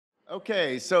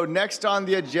Okay, so next on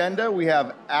the agenda, we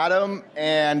have Adam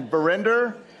and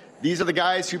Verinder. These are the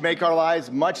guys who make our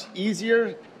lives much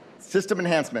easier, system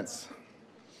enhancements.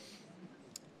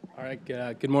 All right,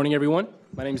 good morning, everyone.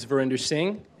 My name is Verinder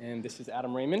Singh, and this is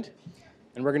Adam Raymond.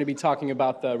 And we're going to be talking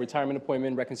about the retirement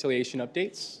appointment reconciliation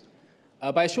updates.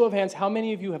 By a show of hands, how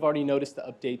many of you have already noticed the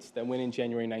updates that went in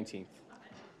January 19th?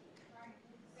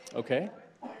 Okay.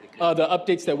 The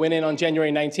updates that went in on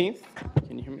January 19th.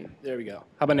 Can you hear me? There we go.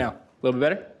 How about now? A little bit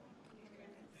better?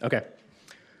 Okay.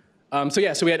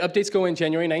 So we had updates go in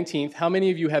January 19th. How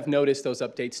many of you have noticed those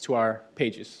updates to our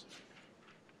pages?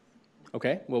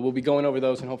 Okay, well, we'll be going over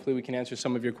those, and hopefully we can answer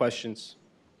some of your questions.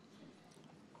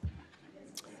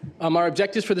 Our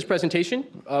objectives for this presentation,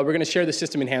 we're going to share the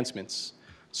system enhancements.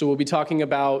 So we'll be talking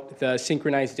about the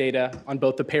synchronized data on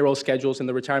both the payroll schedules and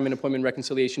the retirement appointment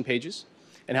reconciliation pages,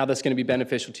 and how that's going to be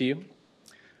beneficial to you.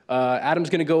 Adam's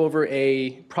going to go over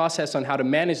a process on how to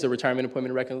manage the retirement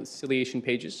appointment reconciliation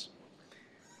pages.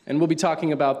 And we'll be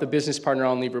talking about the business partner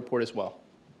on leave report as well.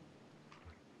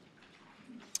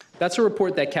 That's a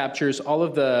report that captures all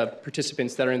of the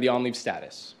participants that are in the on leave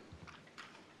status.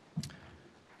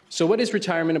 So what is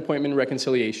retirement appointment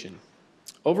reconciliation?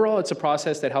 Overall, it's a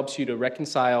process that helps you to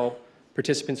reconcile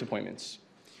participants' appointments.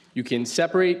 You can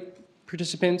separate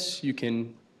participants, you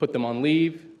can put them on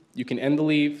leave, you can end the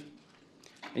leave,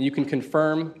 and you can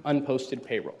confirm unposted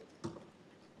payroll.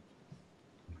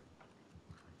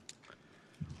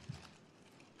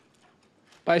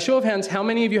 By a show of hands, how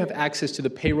many of you have access to the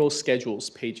payroll schedules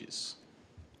pages?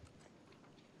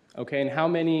 Okay, and how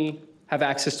many have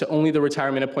access to only the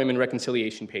retirement appointment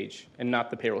reconciliation page and not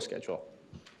the payroll schedule?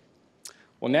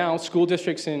 Well, now school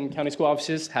districts and county school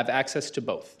offices have access to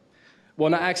both. Well,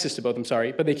 not access to both, I'm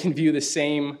sorry, but they can view the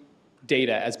same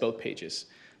data as both pages.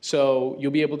 So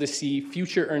you'll be able to see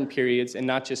future earned periods and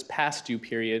not just past due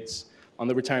periods on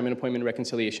the retirement appointment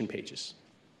reconciliation pages.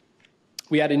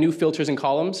 We added new filters and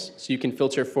columns, so you can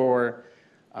filter for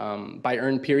by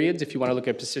earned periods if you want to look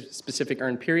at a specific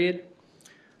earned period.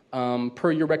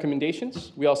 Per your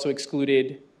recommendations, we also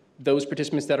excluded those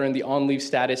participants that are in the on-leave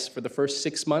status for the first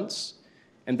 6 months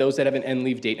and those that have an end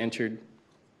leave date entered.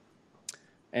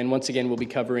 And once again, we'll be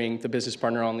covering the business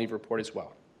partner on-leave report as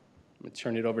well. I'm going to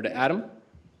turn it over to Adam.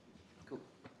 Cool.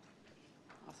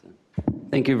 Awesome.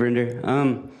 Thank you, Verinder.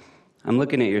 I'm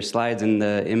looking at your slides, and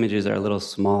the images are a little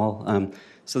small.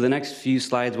 So the next few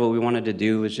slides, what we wanted to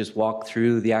do is just walk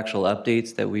through the actual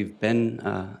updates that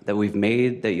we've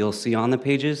made that you'll see on the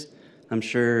pages. I'm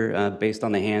sure, based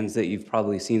on the hands, that you've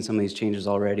probably seen some of these changes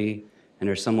already and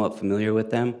are somewhat familiar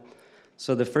with them.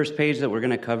 So the first page that we're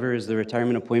going to cover is the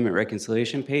retirement appointment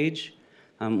reconciliation page.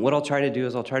 What I'll try to do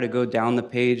is I'll try to go down the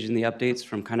page in the updates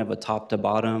from kind of a top to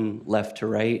bottom, left to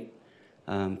right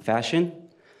fashion.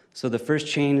 So the first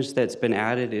change that's been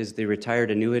added is the retired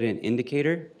annuitant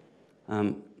indicator.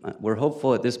 We're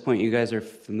hopeful at this point you guys are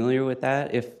familiar with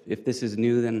that. If this is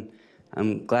new, then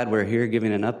I'm glad we're here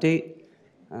giving an update.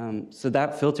 So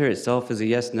that filter itself is a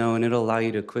yes/no, and it'll allow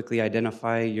you to quickly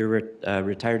identify your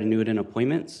retired annuitant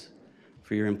appointments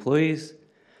for your employees.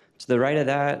 To the right of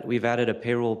that, we've added a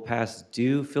payroll past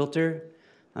due filter.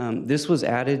 This was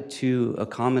added to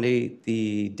accommodate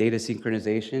the data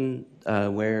synchronization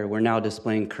where we're now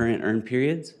displaying current earned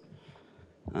periods.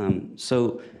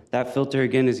 So that filter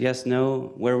again is yes,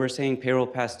 no. Where we're saying payroll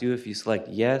past due, if you select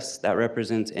yes, that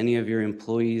represents any of your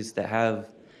employees that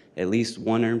have at least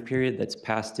one earned period that's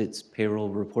past its payroll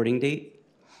reporting date.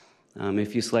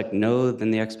 If you select no,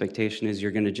 then the expectation is you're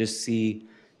going to just see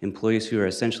employees who are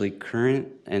essentially current,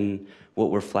 and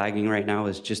what we're flagging right now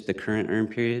is just the current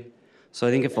earned period. So I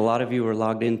think if a lot of you were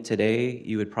logged in today,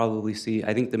 you would probably see,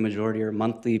 I think the majority are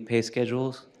monthly pay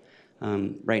schedules.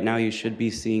 Right now you should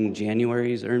be seeing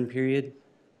January's earned period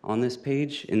on this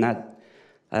page, and that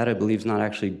I believe is not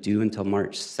actually due until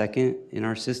March 2nd in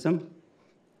our system.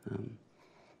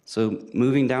 So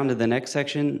moving down to the next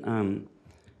section,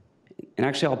 and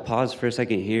actually I'll pause for a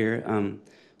second here.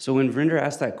 So when Verinder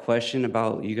asked that question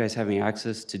about you guys having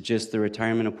access to just the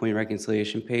retirement appointment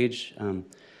reconciliation page,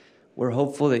 we're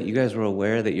hopeful that you guys were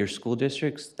aware that your school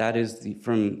districts, that is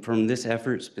from this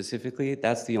effort specifically,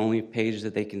 that's the only page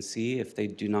that they can see if they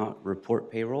do not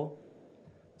report payroll.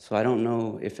 So I don't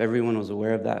know if everyone was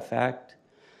aware of that fact.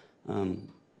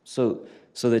 So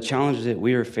the challenge that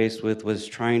we were faced with was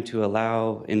trying to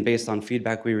allow, and based on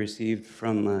feedback we received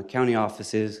from county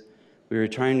offices, we were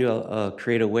trying to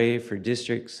create a way for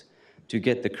districts to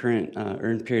get the current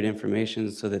earned period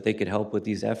information so that they could help with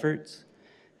these efforts.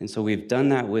 And so we've done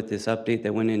that with this update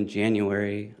that went in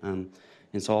January. And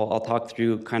so I'll talk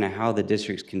through kind of how the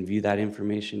districts can view that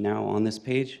information now on this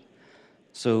page.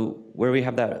 So where we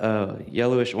have that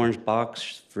yellowish orange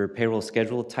box for payroll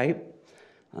schedule type,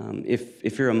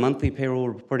 if you're a monthly payroll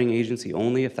reporting agency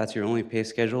only, if that's your only pay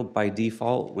schedule, by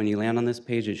default, when you land on this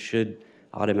page, it should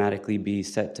automatically be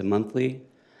set to monthly.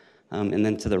 And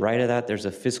then to the right of that, there's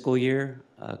a fiscal year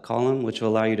column, which will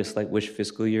allow you to select which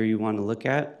fiscal year you want to look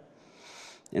at.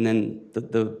 And then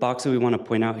the box that we want to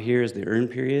point out here is the earn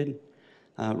period.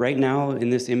 Right now, in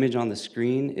this image on the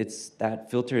screen,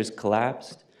 that filter is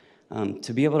collapsed.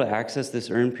 To be able to access this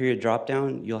earn period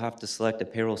dropdown, you'll have to select a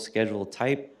payroll schedule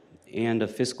type and a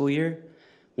fiscal year.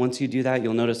 Once you do that,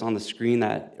 you'll notice on the screen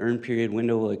that earn period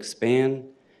window will expand,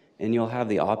 and you'll have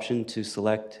the option to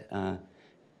select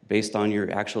based on your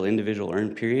actual individual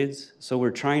earn periods. So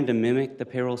we're trying to mimic the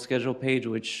payroll schedule page,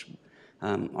 which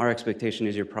our expectation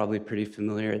is you're probably pretty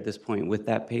familiar at this point with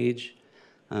that page.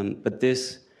 But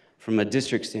this, from a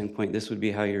district standpoint, this would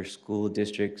be how your school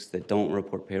districts that don't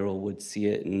report payroll would see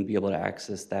it and be able to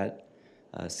access that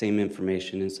same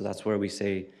information. And so that's where we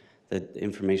say that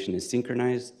information is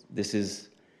synchronized. This is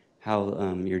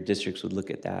how your districts would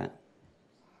look at that.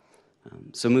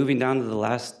 So moving down to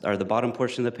the bottom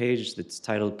portion of the page that's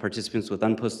titled Participants with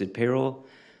Unposted Payroll,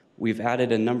 we've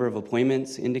added a number of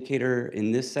appointments indicator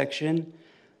in this section.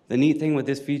 The neat thing with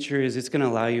this feature is it's going to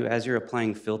allow you, as you're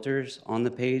applying filters on the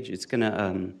page, it's going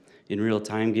to, in real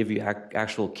time, give you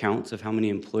actual counts of how many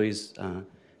employees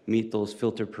meet those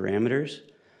filter parameters.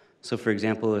 So for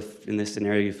example, if in this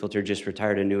scenario you filter just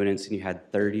retired annuitants and you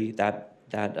had 30,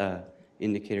 that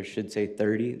indicator should say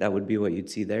 30. That would be what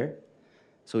you'd see there.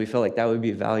 So we felt like that would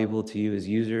be valuable to you as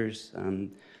users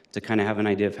to kind of have an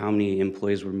idea of how many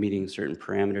employees were meeting certain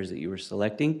parameters that you were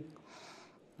selecting.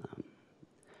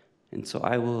 And so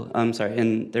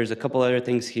and there's a couple other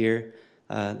things here.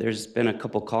 There's been a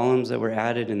couple columns that were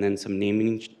added and then some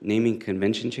naming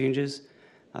convention changes.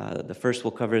 The first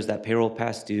we'll cover is that payroll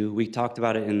past due. We talked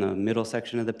about it in the middle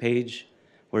section of the page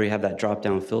where you have that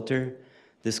drop-down filter.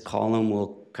 This column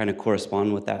will kind of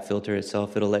correspond with that filter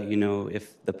itself. It'll let you know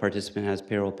if the participant has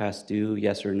payroll past due,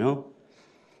 yes or no.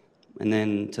 And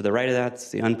then to the right of that's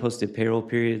the unposted payroll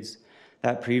periods.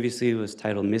 That previously was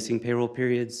titled missing payroll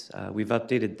periods. We've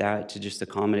updated that to just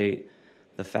accommodate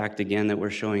the fact, again, that we're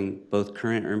showing both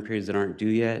current earn periods that aren't due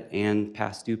yet and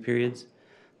past due periods.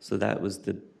 So that was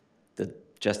the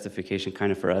justification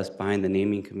kind of for us behind the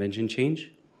naming convention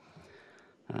change.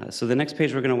 So the next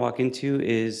page we're going to walk into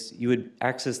is you would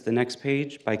access the next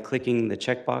page by clicking the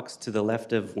checkbox to the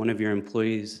left of one of your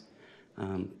employees,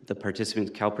 the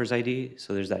participant's CalPERS ID.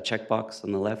 So there's that checkbox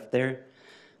on the left there.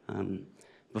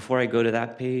 Before I go to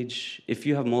that page, if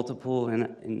you have multiple,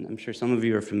 and I'm sure some of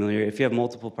you are familiar, if you have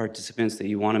multiple participants that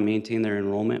you want to maintain their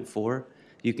enrollment for,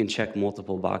 you can check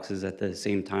multiple boxes at the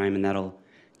same time, and that'll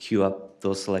queue up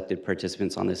those selected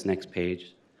participants on this next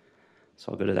page.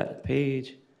 So I'll go to that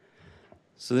page.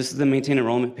 So this is the maintain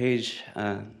enrollment page.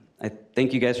 I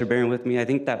thank you guys for bearing with me. I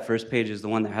think that first page is the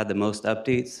one that had the most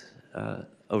updates.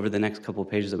 Over the next couple of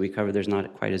pages that we covered, there's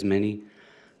not quite as many.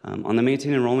 On the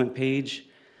maintain enrollment page,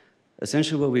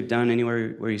 essentially what we've done, anywhere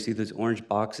where you see those orange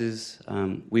boxes,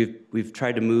 we've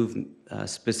tried to move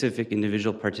specific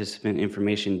individual participant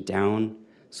information down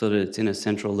so that it's in a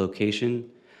central location.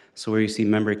 So where you see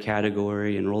member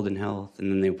category, enrolled in health,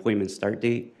 and then the appointment start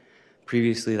date,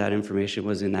 previously that information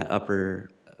was in that upper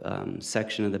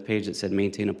section of the page that said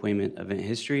maintain appointment event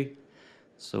history.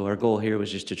 So our goal here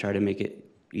was just to try to make it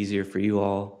easier for you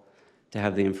all to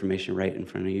have the information right in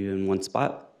front of you in one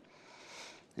spot.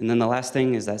 And then the last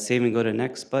thing is that save and go to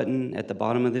next button at the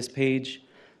bottom of this page.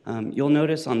 You'll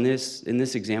notice in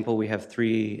this example, we have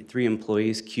three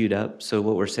employees queued up. So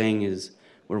what we're saying is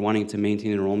we're wanting to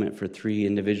maintain enrollment for 3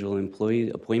 individual employee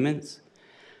appointments.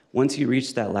 Once you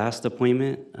reach that last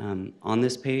appointment on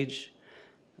this page,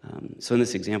 so in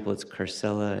this example, it's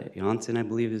Carcella Janssen, I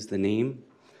believe is the name.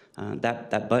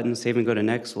 That button, save and go to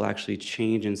next, will actually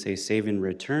change and say save and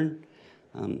return.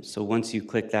 So once you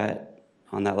click that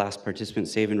on that last participant,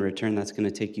 save and return, that's going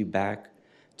to take you back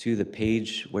to the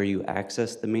page where you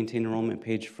access the maintain enrollment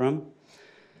page from.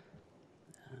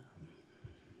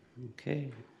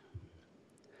 Okay.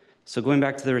 So going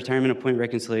back to the retirement appointment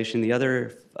reconciliation, the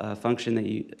other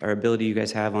function or ability you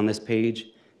guys have on this page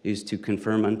is to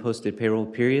confirm unposted payroll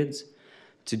periods.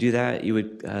 To do that, you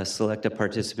would select a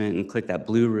participant and click that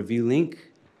blue review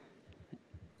link.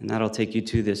 And that'll take you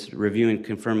to this review and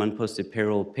confirm unposted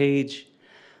payroll page.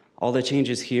 All the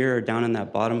changes here are down in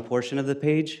that bottom portion of the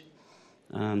page.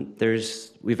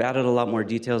 We've added a lot more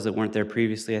details that weren't there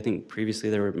previously. I think previously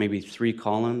there were maybe 3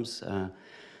 columns.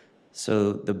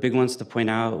 So the big ones to point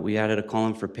out, we added a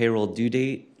column for payroll due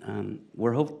date.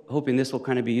 We're hoping this will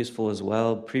kind of be useful as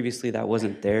well. Previously, that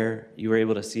wasn't there. You were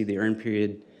able to see the earn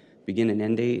period begin and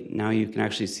end date. Now you can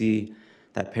actually see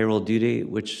that payroll due date,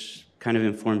 which kind of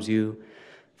informs you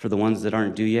for the ones that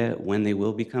aren't due yet when they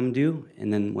will become due,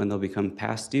 and then when they'll become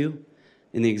past due.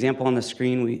 In the example on the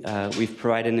screen, we've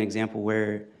provided an example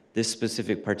where this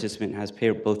specific participant has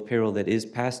both payroll that is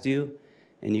past due,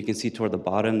 and you can see toward the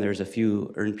bottom there's a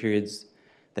few earn periods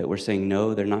that we're saying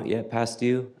no, they're not yet past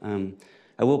due.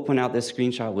 I will point out this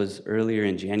screenshot was earlier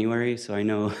in January, so I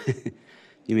know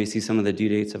you may see some of the due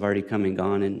dates have already come and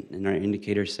gone, and our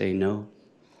indicators say no.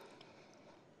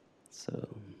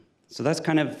 So that's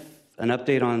kind of an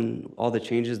update on all the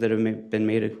changes that have been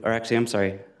made, or actually, I'm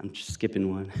sorry, I'm just skipping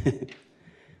one.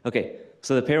 Okay,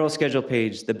 so the payroll schedule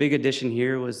page, the big addition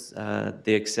here was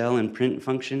the Excel and print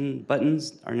function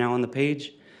buttons are now on the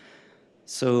page.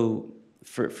 So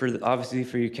obviously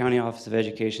for your County Office of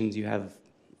Education, you have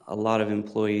a lot of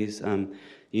employees.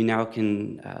 You now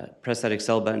can press that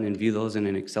Excel button and view those in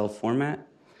an Excel format.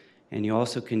 And you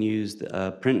also can use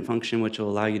the print function, which will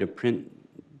allow you to print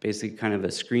basically kind of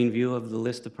a screen view of the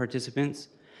list of participants.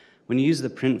 When you use the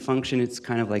print function, it's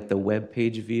kind of like the web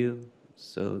page view.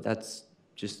 So that's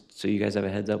just so you guys have a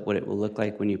heads up what it will look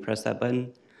like when you press that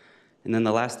button. And then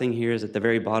the last thing here is at the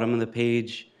very bottom of the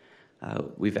page,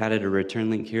 we've added a return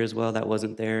link here as well. That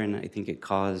wasn't there, and I think it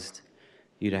caused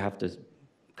you to have to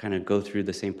kind of go through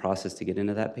the same process to get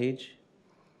into that page.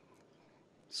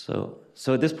 So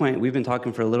at this point, we've been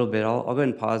talking for a little bit. I'll go ahead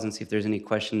and pause and see if there's any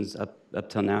questions up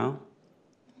till now.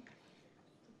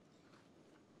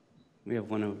 We have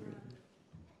one over there.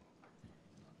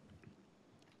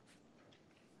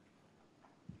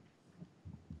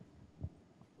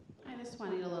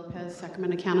 Juanita Lopez,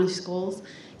 Sacramento County Schools.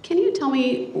 Can you tell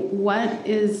me what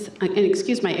is, and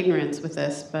excuse my ignorance with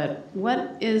this, but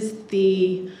what is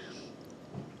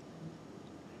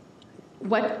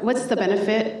what's the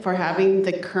benefit for having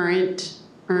the current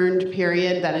earned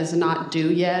period that is not due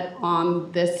yet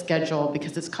on this schedule,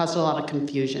 because it's caused a lot of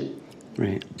confusion?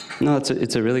 Right. No,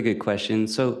 it's a really good question.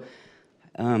 So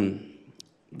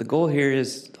the goal here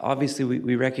is, obviously,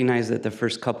 we recognize that the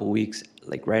first couple weeks,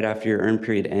 like right after your earn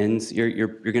period ends, you're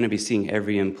going to be seeing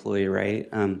every employee, right?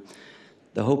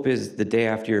 The hope is the day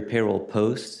after your payroll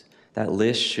posts, that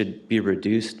list should be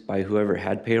reduced by whoever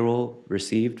had payroll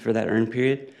received for that earn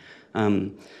period.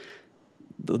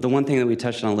 The one thing that we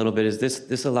touched on a little bit is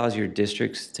this allows your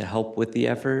districts to help with the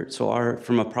effort. So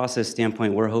from a process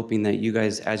standpoint, we're hoping that you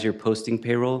guys, as you're posting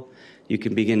payroll, you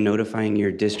can begin notifying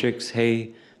your districts,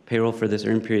 hey, payroll for this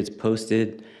earn period is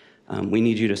posted. We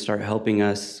need you to start helping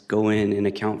us go in and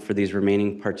account for these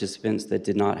remaining participants that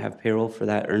did not have payroll for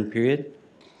that earn period.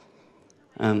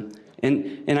 And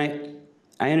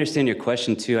I understand your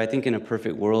question too. I think in a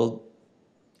perfect world,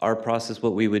 our process,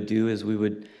 what we would do is we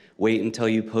would wait until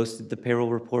you posted the payroll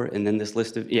report and then this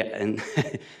list of, and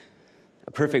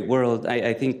a perfect world,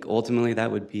 I think ultimately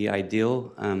that would be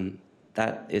ideal.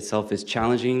 That itself is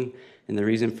challenging, and the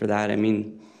reason for that,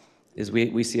 is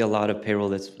we see a lot of payroll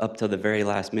that's up till the very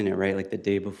last minute, right? Like the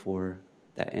day before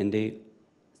that end date.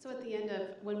 So at the end of,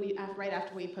 right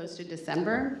after we posted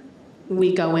December,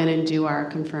 we go in and do our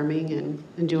confirming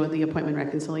and do the appointment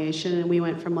reconciliation, and we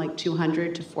went from like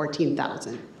 200 to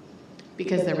 14,000.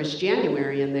 Because there was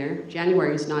January in there.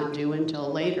 January is not due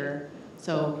until later.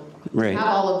 So right. To have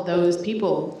all of those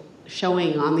people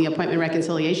showing on the appointment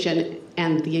reconciliation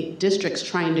and the districts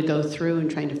trying to go through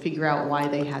and trying to figure out why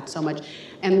they had so much.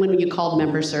 And when you called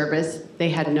member service, they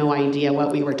had no idea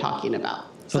what we were talking about.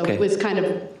 So okay. It was kind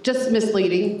of just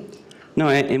misleading. No,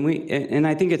 and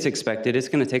I think it's expected. It's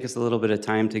going to take us a little bit of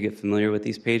time to get familiar with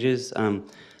these pages.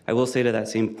 I will say to that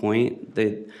same point,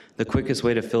 the quickest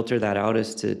way to filter that out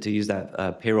is to use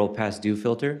that payroll past due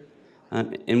filter.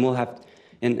 And we'll have,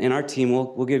 and our team,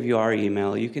 we'll give you our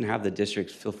email. You can have the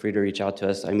districts feel free to reach out to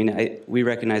us. We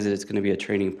recognize that it's going to be a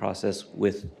training process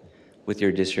with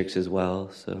your districts as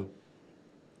well. So.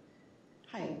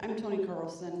 Hi, I'm Tony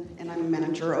Carlson, and I'm a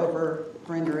manager over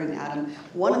Brenda and Adam.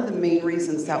 One of the main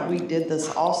reasons that we did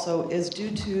this also is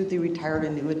due to the retired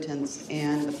annuitants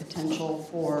and the potential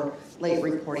for late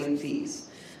reporting fees.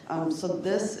 So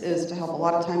this is to help. A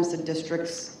lot of times the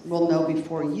districts will know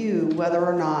before you whether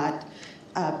or not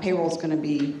payroll is going to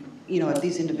be, if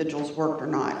these individuals worked or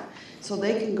not. So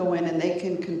they can go in and they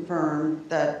can confirm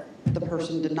that the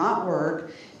person did not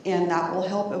work, and that will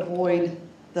help avoid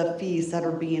the fees that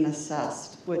are being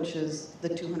assessed, which is the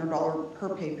 $200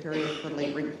 per pay period for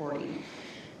late reporting.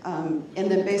 And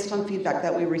then based on feedback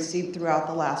that we received throughout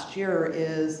the last year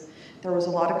is there was a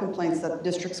lot of complaints that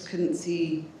districts couldn't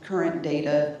see current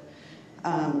data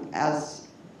as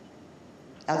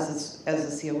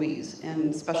the COEs,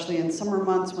 and especially in summer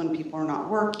months when people are not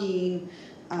working,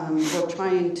 we're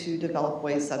trying to develop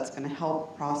ways that's going to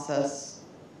help process,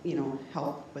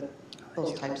 help with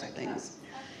those types of things.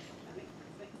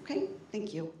 Okay,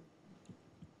 thank you.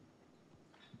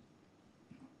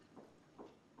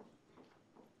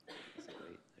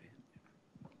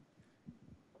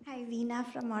 Hi, Veena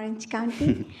from Orange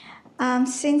County.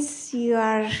 Since you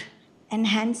are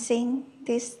enhancing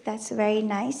this, that's very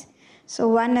nice. So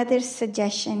one other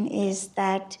suggestion is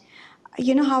that,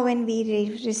 you know how when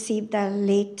we receive the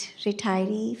late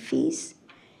retiree fees,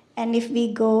 and if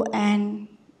we go and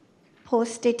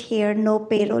post it here, no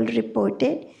payroll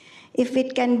reported, if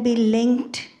it can be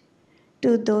linked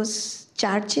to those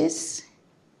charges,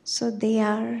 so they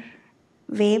are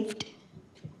waived.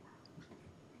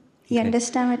 You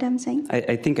understand what I'm saying?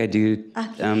 I think I do.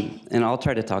 Okay. And I'll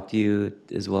try to talk to you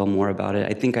as well more about it.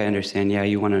 I think I understand. Yeah,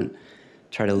 you want to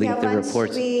try to link the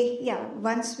reports.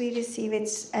 Once we receive it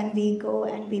and we go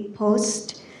and we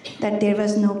post that there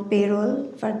was no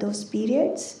payroll for those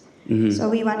periods, so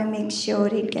we want to make sure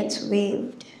it gets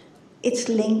waived. It's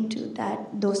linked to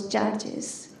those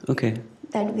charges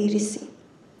that we receive.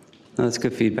 No, that's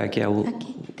good feedback. Yeah,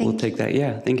 we'll take that.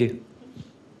 Yeah, thank you.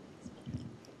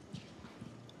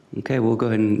 Okay, we'll go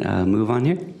ahead and move on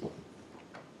here.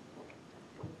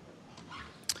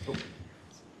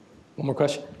 One more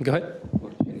question. Go ahead.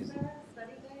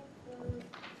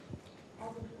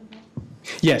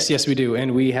 Yes, we do.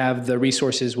 And we have the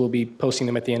resources. We'll be posting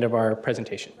them at the end of our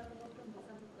presentation.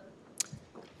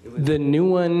 The new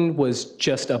one was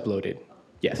just uploaded.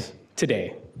 Yes,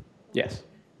 today. Yes.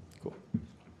 Cool.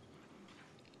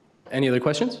 Any other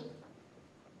questions?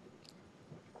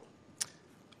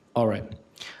 All right.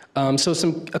 So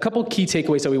a couple key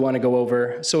takeaways that we want to go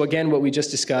over. So again, what we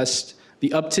just discussed,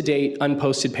 the up-to-date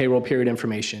unposted payroll period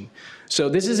information. So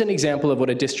this is an example of what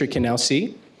a district can now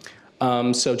see.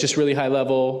 So just really high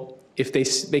level, if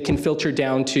they can filter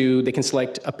down to, they can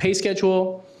select a pay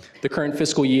schedule, the current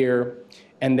fiscal year,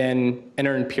 and then an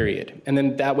earned period. And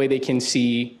then that way they can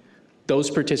see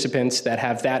those participants that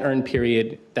have that earned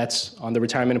period that's on the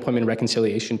retirement employment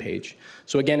reconciliation page.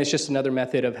 So again, it's just another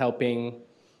method of helping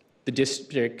the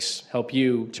districts help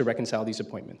you to reconcile these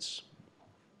appointments.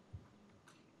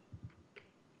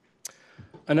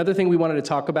 Another thing we wanted to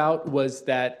talk about was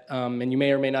that, and you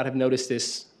may or may not have noticed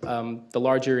this, the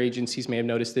larger agencies may have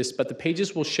noticed this, but the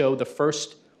pages will show the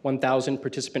first 1,000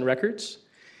 participant records.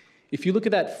 If you look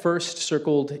at that first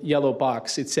circled yellow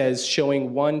box, it says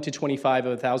showing 1 to 25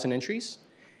 of 1,000 entries.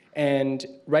 And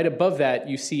right above that,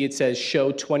 you see it says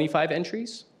show 25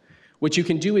 entries. What you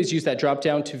can do is use that drop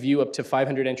down to view up to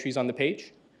 500 entries on the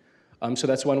page. So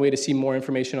that's one way to see more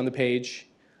information on the page.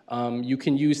 You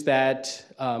can use that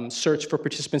search for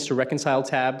participants to reconcile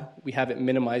tab. We have it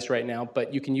minimized right now,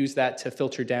 but you can use that to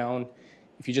filter down.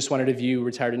 If you just wanted to view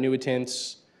retired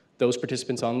annuitants, those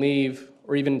participants on leave,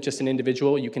 or even just an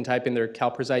individual, you can type in their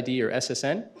CalPERS ID or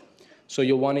SSN. So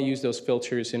you'll want to use those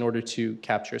filters in order to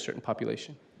capture a certain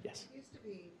population. Yes? It used to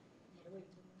be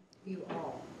view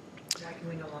all. Why can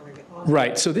we no longer get all?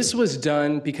 Right, so this was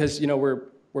done because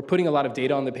we're putting a lot of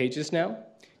data on the pages now.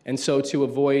 And so to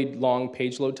avoid long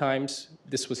page load times,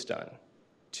 this was done.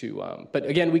 But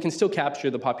again, we can still capture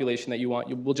the population that you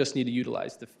want. We'll just need to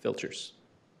utilize the filters.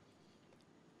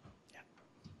 Yeah.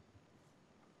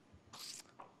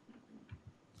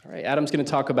 All right, Adam's going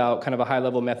to talk about kind of a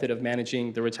high-level method of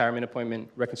managing the retirement appointment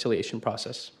reconciliation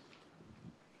process.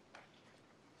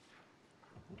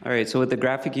 All right, so with the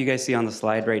graphic you guys see on the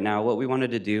slide right now, what we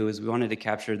wanted to do is we wanted to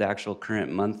capture the actual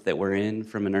current month that we're in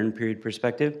from an earned period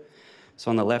perspective. So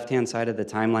on the left-hand side of the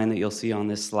timeline that you'll see on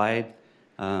this slide,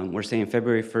 we're saying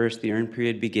February 1st, the earned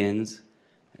period begins.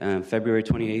 February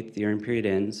 28th, the earned period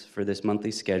ends for this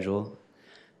monthly schedule.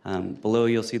 Below,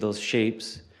 you'll see those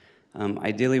shapes.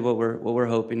 Ideally, what we're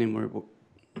hoping and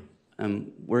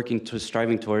we're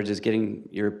striving towards is getting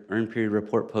your earned period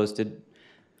report posted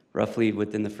roughly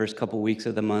within the first couple weeks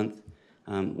of the month.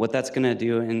 What that's going to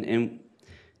do, and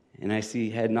I see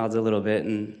head nods a little bit,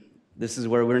 and this is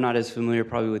where we're not as familiar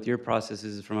probably with your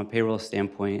processes from a payroll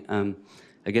standpoint.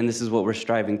 Again, this is what we're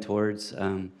striving towards.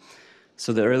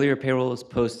 So the earlier payroll is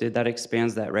posted, that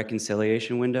expands that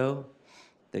reconciliation window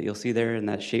that you'll see there in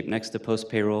that shape next to post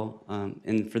payroll.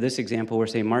 And for this example, we're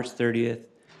saying March 30th,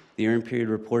 the earned period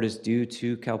report is due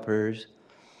to CalPERS.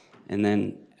 And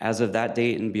then as of that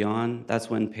date and beyond, that's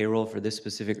when payroll for this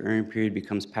specific earned period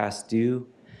becomes past due.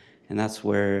 And that's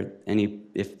where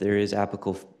if there is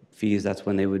applicable fees, that's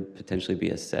when they would potentially be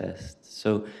assessed.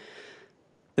 So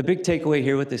the big takeaway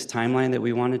here with this timeline that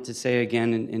we wanted to say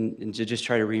again and to just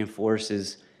try to reinforce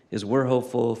is is we're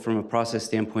hopeful from a process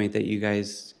standpoint that you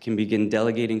guys can begin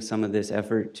delegating some of this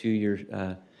effort to your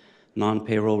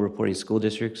non-payroll reporting school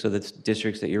districts, so that's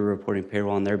districts that you're reporting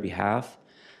payroll on their behalf.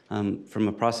 From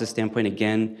a process standpoint,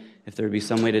 again, if there would be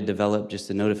some way to develop just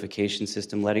a notification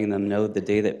system letting them know the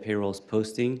day that payroll is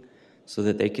posting so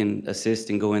that they can assist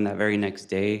and go in that very next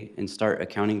day and start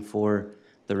accounting for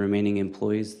the remaining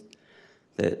employees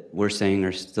that we're saying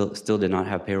are still did not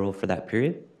have payroll for that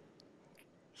period.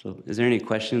 So is there any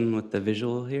question with the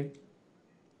visual here?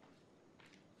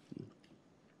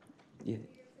 Yeah.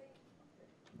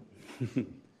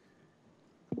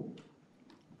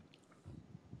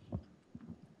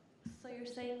 So you're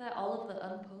saying that all of the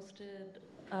unposted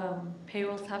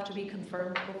payrolls have to be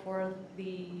confirmed before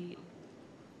the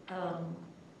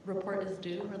report is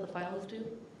due or the file is due?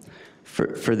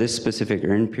 For this specific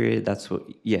earn period, that's what,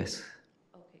 yes.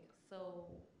 Okay, so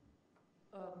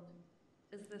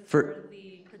is this For- where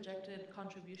the projected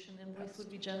contribution invoice would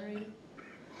be generated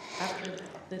after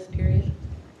this period?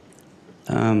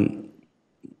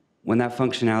 When that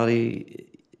functionality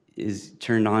is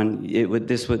turned on,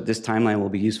 this timeline will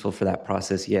be useful for that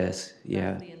process. Yes,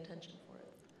 yeah. That's the intention for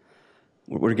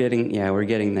it. We're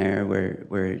getting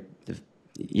there.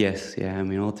 Yes, yeah. I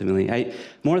mean, ultimately,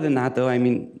 more than that though. I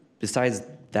mean, besides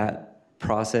that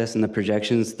process and the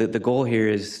projections, the goal here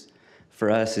is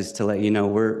for us is to let you know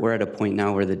we're at a point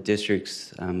now where the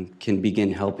districts can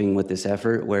begin helping with this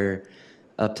effort. Where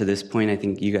up to this point, I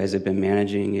think you guys have been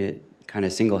managing it kind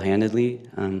of single-handedly.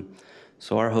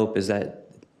 So our hope is that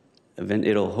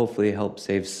it'll hopefully help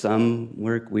save some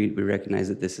work. We recognize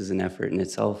that this is an effort in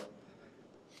itself.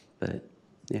 But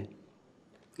yeah,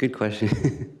 good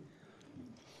question.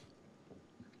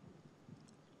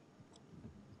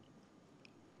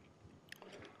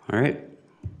 All right.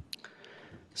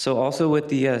 So also with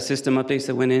the system updates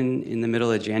that went in the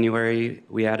middle of January,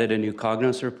 we added a new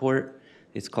Cognos report.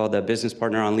 It's called the Business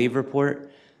Partner on Leave report.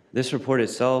 This report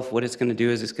itself, what it's going to do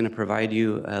is it's going to provide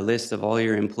you a list of all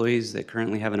your employees that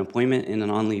currently have an appointment in an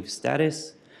on-leave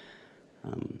status.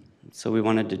 So we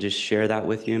wanted to just share that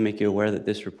with you and make you aware that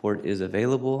this report is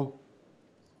available.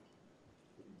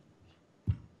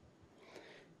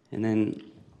 And then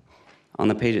on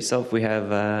the page itself, we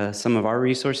have some of our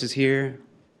resources here.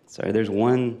 Sorry, there's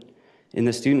one in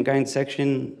the student guidance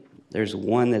section. There's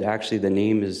one that actually the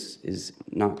name is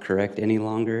not correct any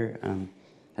longer.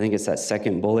 I think it's that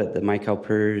second bullet, the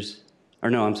CalPERS,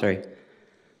 or no, I'm sorry.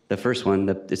 The first one,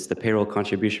 it's the payroll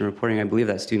contribution reporting. I believe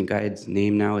that student guide's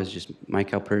name now is just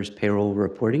CalPERS payroll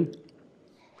reporting.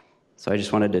 So I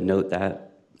just wanted to note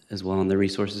that as well on the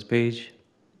resources page.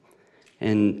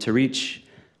 And to reach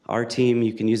our team,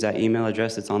 you can use that email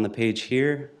address that's on the page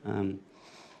here. And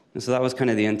so that was kind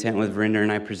of the intent with Verinder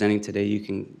and I presenting today. You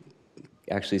can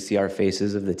actually see our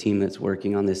faces of the team that's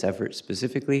working on this effort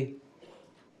specifically.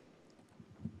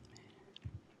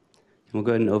 We'll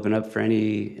go ahead and open up for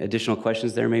any additional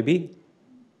questions there may be.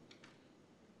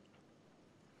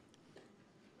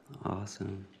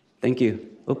 Awesome. Thank you.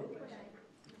 Oh.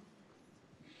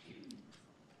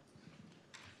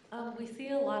 We see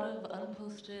a lot of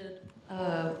unposted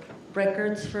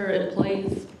records for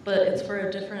employees, but it's for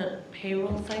a different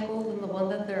payroll cycle than the one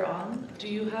that they're on. Do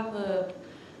you have a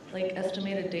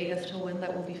estimated date as to when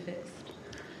that will be fixed?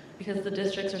 Because the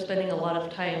districts are spending a lot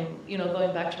of time,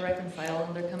 going back to reconcile,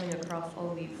 and they're coming across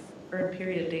all these earned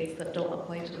period dates that don't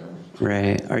apply to them.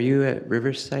 Right. Are you at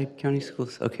Riverside County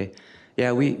Schools? Okay.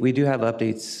 Yeah, we do have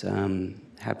updates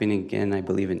happening again, I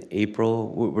believe, in April.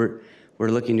 We're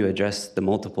looking to address the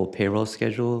multiple payroll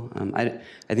schedule. I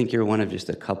think you're one of just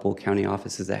a couple county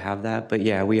offices that have that. But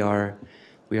yeah, we are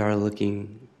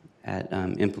looking at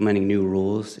implementing new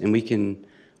rules, and we can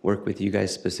work with you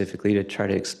guys specifically to try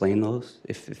to explain those,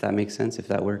 if that makes sense, if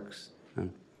that works.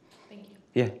 Thank you.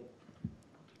 Yeah.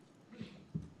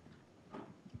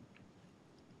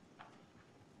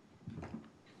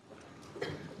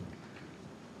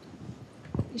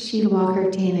 Sheila Walker,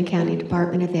 Dana County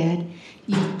Department of Ed.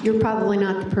 You're probably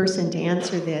not the person to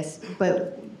answer this,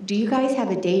 but do you guys have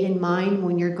a date in mind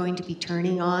when you're going to be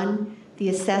turning on the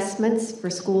assessments for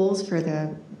schools for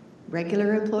the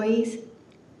regular employees?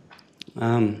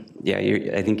 Yeah,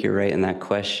 I think you're right in that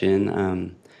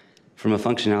question. From a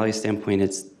functionality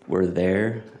standpoint, we're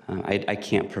there. I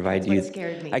can't provide you. That's what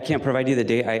scared me. I can't provide you the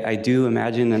date. I do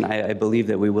imagine, and I believe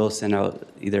that we will send out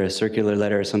either a circular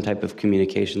letter or some type of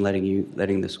communication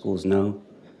letting the schools know.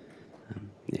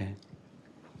 Yeah.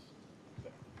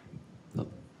 Oh.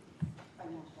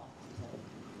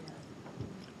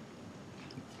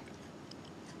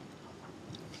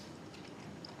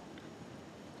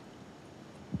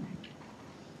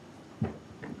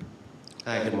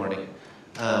 Hi, good morning.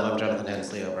 I'm Jonathan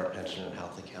Hensley over at Pension and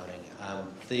Health Accounting.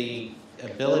 The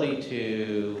ability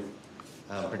to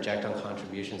project on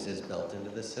contributions is built into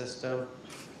the system.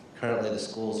 Currently, the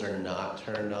schools are not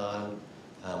turned on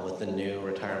with the new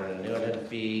retirement annuitant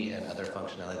fee and other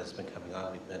functionality that's been coming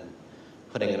on. We've been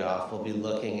putting it off. We'll be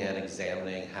looking at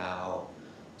examining how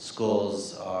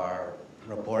schools are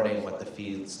reporting what the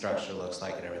fee structure looks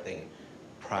like and everything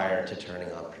prior to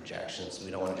turning on projections.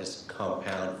 We don't want to just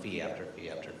compound fee after fee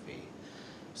after fee.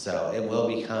 So it will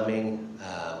be coming.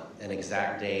 An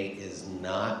exact date is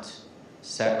not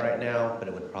set right now, but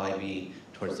it would probably be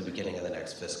towards the beginning of the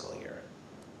next fiscal year.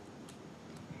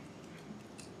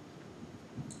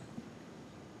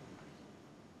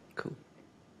 Cool.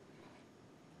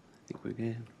 I think we're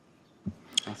good.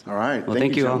 Awesome. All right. Well,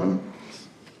 thank you all. gentlemen.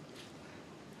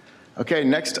 Okay,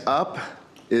 next up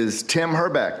is Tim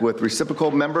Herbeck with Reciprocal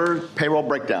Member Payroll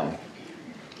Breakdown.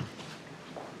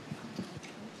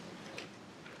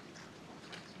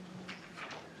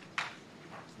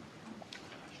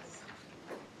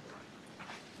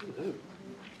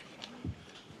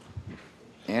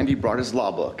 And he brought his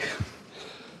law book.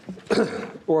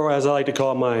 Or as I like to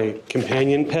call it, my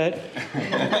companion pet,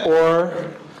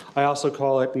 or I also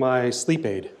call it my sleep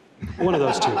aid. One of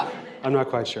those two. I'm not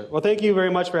quite sure. Well, thank you very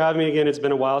much for having me again. It's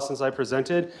been a while since I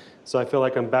presented, so I feel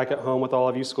like I'm back at home with all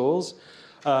of you schools.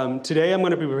 Today I'm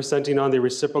going to be presenting on the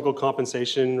reciprocal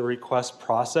compensation request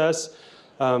process.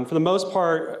 For the most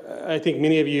part, I think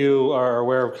many of you are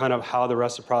aware of kind of how the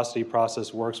reciprocity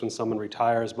process works when someone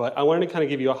retires, but I wanted to kind of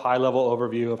give you a high-level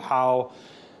overview of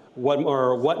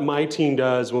what my team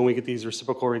does when we get these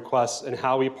reciprocal requests and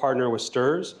how we partner with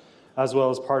STRS, as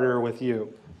well as partner with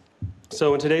you.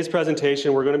 So in today's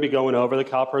presentation, we're going to be going over the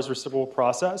CalPERS reciprocal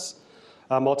process.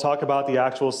 I'll talk about the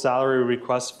actual salary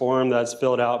request form that's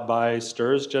filled out by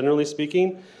STRS, generally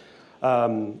speaking.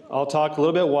 I'll talk a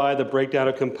little bit why the breakdown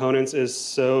of components is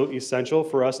so essential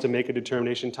for us to make a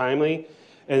determination timely.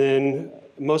 And then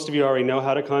most of you already know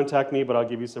how to contact me, but I'll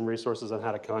give you some resources on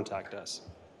how to contact us.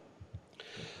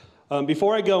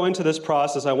 Before I go into this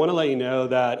process, I want to let you know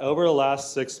that over the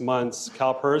last 6 months,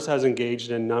 CalPERS has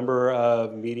engaged in a number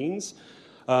of meetings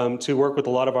to work with a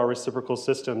lot of our reciprocal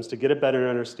systems to get a better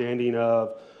understanding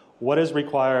of what is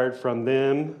required from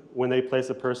them when they place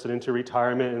a person into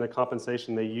retirement and the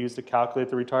compensation they use to calculate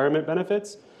the retirement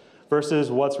benefits versus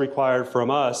what's required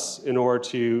from us in order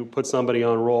to put somebody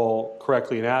on roll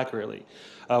correctly and accurately.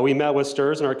 We met with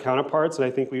STRS and our counterparts, and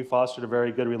I think we fostered a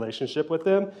very good relationship with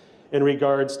them in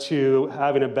regards to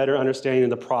having a better understanding of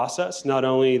the process, not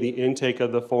only the intake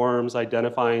of the forms,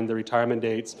 identifying the retirement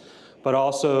dates, but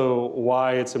also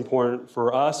why it's important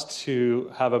for us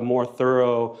to have a more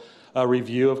thorough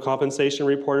review of compensation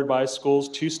reported by schools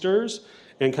to STRS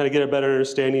and kind of get a better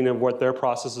understanding of what their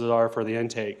processes are for the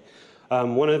intake.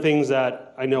 One of the things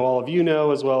that I know all of you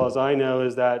know as well as I know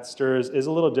is that STRS is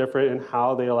a little different in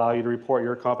how they allow you to report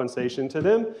your compensation to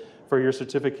them for your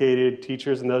certificated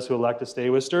teachers and those who elect to stay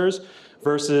with STRS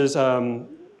versus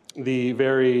the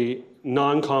very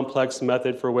non-complex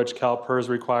method for which CalPERS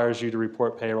requires you to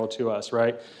report payroll to us,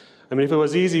 right? I mean, if it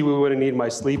was easy, we wouldn't need my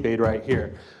sleep aid right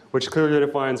here, which clearly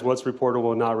defines what's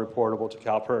reportable and not reportable to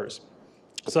CalPERS.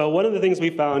 So one of the things we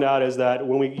found out is that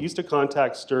when we used to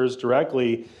contact STRS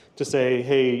directly to say,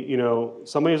 hey, you know,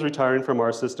 somebody is retiring from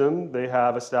our system, they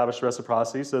have established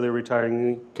reciprocity, so they're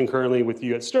retiring concurrently with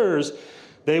you at STRS,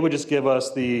 they would just give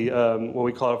us the, what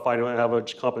we call a final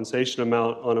average compensation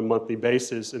amount on a monthly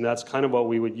basis, and that's kind of what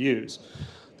we would use.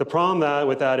 The problem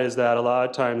with that is that a lot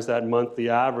of times that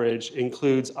monthly average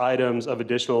includes items of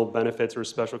additional benefits or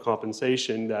special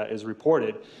compensation that is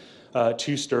reported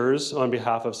to STRS on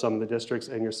behalf of some of the districts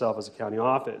and yourself as a county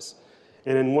office.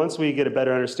 And then once we get a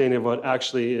better understanding of what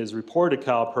actually is reported to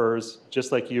CalPERS,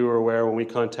 just like you are aware when we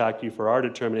contact you for our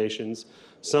determinations,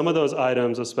 some of those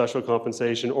items of special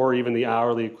compensation or even the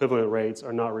hourly equivalent rates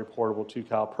are not reportable to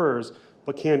CalPERS,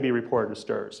 but can be reported to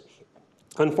STRS.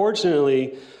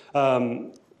 Unfortunately,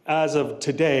 as of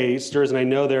today, STRS, and I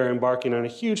know they're embarking on a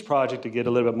huge project to get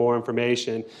a little bit more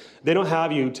information, they don't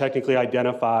have you technically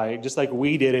identify, just like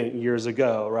we didn't years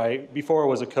ago, right? Before it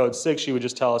was a code 6, you would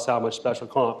just tell us how much special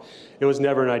comp. It was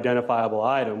never an identifiable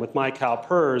item. With my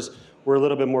CalPERS, we're a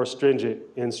little bit more stringent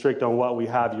and strict on what we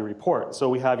have you report. So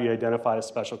we have you identify as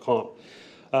special comp.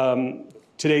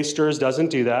 Today, STRS doesn't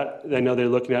do that. I know they're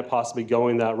looking at possibly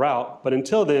going that route. But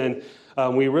until then,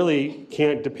 we really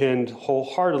can't depend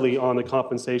wholeheartedly on the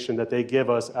compensation that they give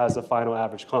us as the final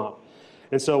average comp.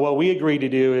 And so what we agreed to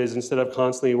do is, instead of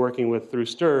constantly working through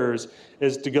STRS,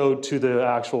 is to go to the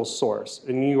actual source.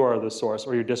 And you are the source,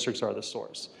 or your districts are the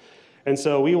source. And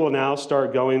so we will now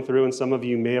start going through, and some of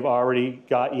you may have already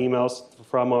got emails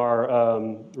from our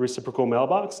reciprocal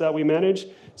mailbox that we manage,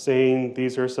 saying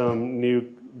these are some new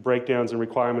breakdowns and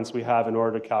requirements we have in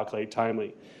order to calculate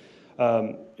timely.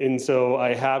 And so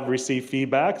I have received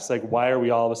feedback. It's like, why are we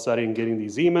all of a sudden getting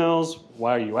these emails?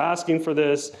 Why are you asking for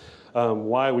this?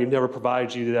 Why we've never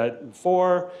provided you that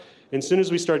before? And as soon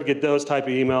as we start to get those type of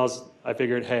emails, I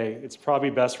figured, hey, it's probably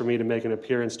best for me to make an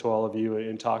appearance to all of you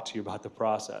and talk to you about the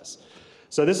process.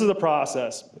 So this is the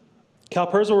process.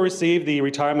 CalPERS will receive the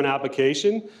retirement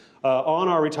application. On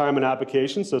our retirement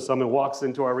application, so someone walks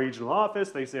into our regional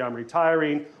office, they say I'm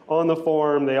retiring. On the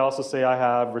form, they also say I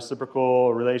have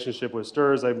reciprocal relationship with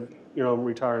STRS. I'm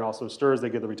retiring also with STRS. They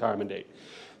get the retirement date.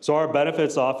 So our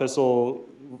benefits office will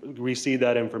receive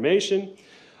that information.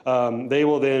 They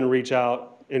will then reach out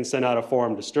and send out a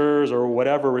form to STRS or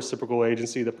whatever reciprocal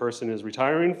agency the person is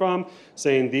retiring from,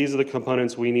 saying these are the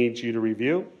components we need you to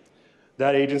review.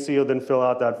 That agency will then fill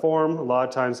out that form. A lot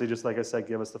of times they just, like I said,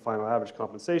 give us the final average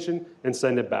compensation and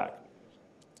send it back.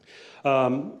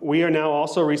 We are now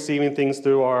also receiving things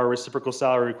through our reciprocal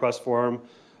salary request form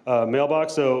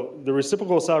mailbox. So the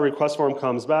reciprocal salary request form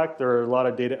comes back. There are a lot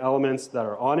of data elements that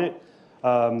are on it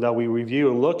that we review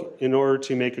and look in order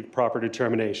to make a proper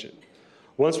determination.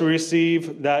 Once we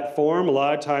receive that form, a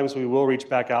lot of times we will reach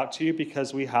back out to you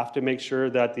because we have to make sure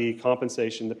that the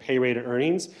compensation, the pay rate and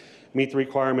earnings, meet the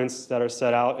requirements that are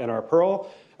set out in our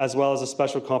PERL, as well as a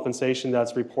special compensation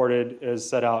that's reported as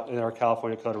set out in our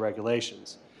California Code of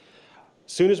Regulations.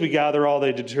 As soon as we gather all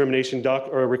the determination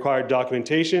or required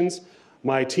documentations,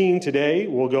 my team today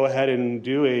will go ahead and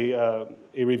do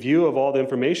a review of all the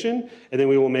information, and then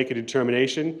we will make a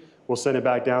determination. We'll send it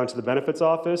back down to the benefits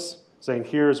office, saying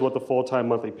here's what the full-time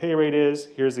monthly pay rate is,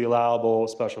 here's the allowable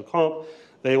special comp.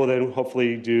 They will then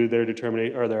hopefully do their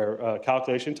determination or their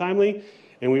calculation timely,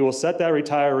 and we will set that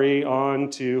retiree on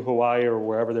to Hawaii or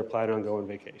wherever they're planning on going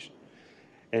vacation.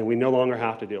 And we no longer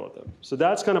have to deal with them. So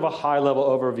that's kind of a high-level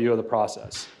overview of the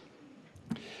process.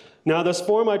 Now, this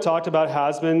form I talked about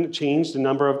has been changed a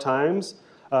number of times.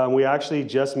 We actually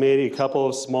just made a couple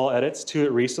of small edits to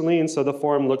it recently, and so the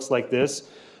form looks like this,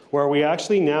 where we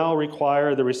actually now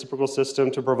require the reciprocal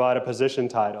system to provide a position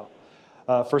title.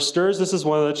 For STRS, this is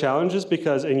one of the challenges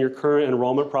because in your current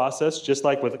enrollment process, just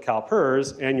like with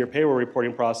CalPERS, and your payroll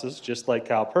reporting process, just like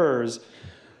CalPERS,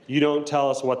 you don't tell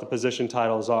us what the position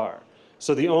titles are.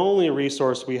 So the only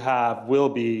resource we have will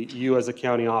be you as a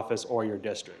county office or your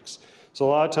districts. So a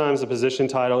lot of times the position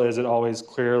title isn't always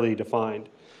clearly defined.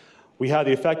 We have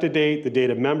the effective date, the date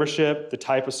of membership, the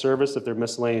type of service, if they're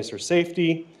miscellaneous or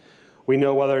safety. We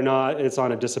know whether or not it's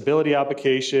on a disability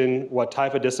application, what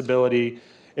type of disability,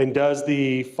 and does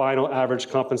the final average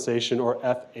compensation, or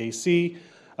FAC,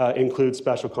 include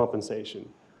special compensation?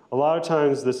 A lot of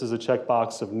times this is a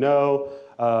checkbox of no,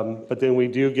 but then we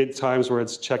do get times where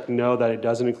it's checked no, that it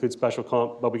doesn't include special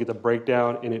comp, but we get the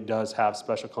breakdown and it does have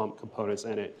special comp components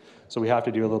in it. So we have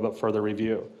to do a little bit further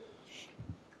review.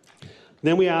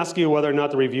 Then we ask you whether or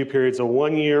not the review period is a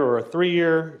 1 year or a 3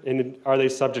 year, and are they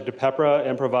subject to PEPRA,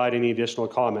 and provide any additional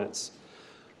comments.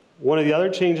 One of the other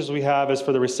changes we have is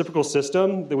for the reciprocal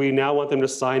system, that we now want them to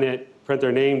sign it, print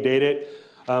their name, date it,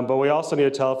 but we also need a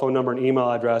telephone number and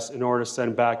email address in order to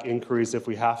send back inquiries if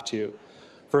we have to.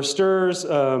 For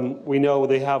STRS, we know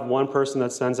they have one person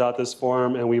that sends out this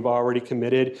form, and we've already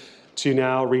committed to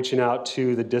now reaching out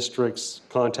to the district's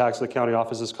contacts, the county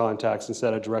office's contacts,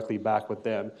 instead of directly back with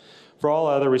them. For all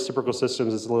other reciprocal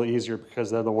systems, it's a little easier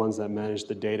because they're the ones that manage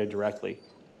the data directly.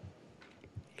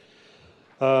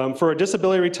 For a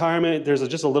disability retirement, there's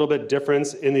just a little bit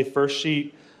difference in the first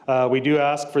sheet. We do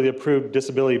ask for the approved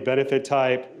disability benefit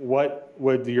type. What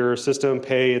would your system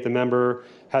pay if the member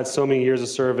had so many years of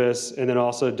service, and then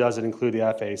also does it include the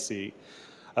FAC?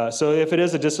 So if it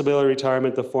is a disability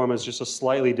retirement, the form is just a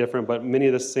slightly different, but many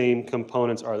of the same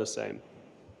components are the same.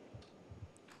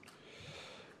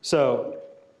 So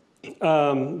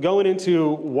going into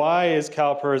why is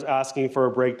CalPERS asking for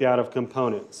a breakdown of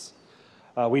components?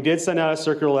 We did send out a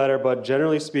circular letter, but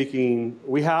generally speaking,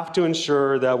 we have to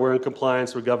ensure that we're in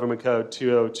compliance with Government Code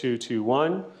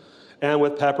 20221 and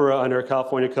with PEPRA under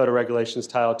California Code of Regulations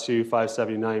Title 2,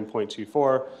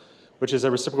 579.24, which is a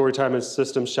reciprocal retirement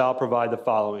system shall provide the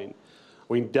following.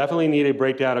 We definitely need a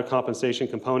breakdown of compensation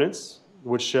components,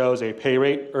 which shows a pay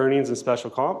rate, earnings, and special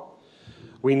comp.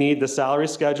 We need the salary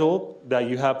schedule that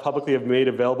you have publicly made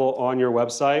available on your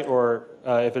website, or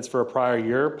if it's for a prior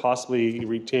year, possibly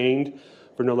retained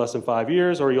for no less than 5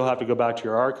 years, or you'll have to go back to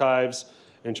your archives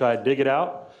and try to dig it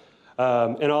out.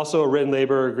 And also a written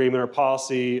labor agreement or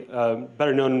policy,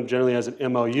 better known generally as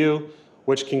an MOU,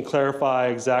 which can clarify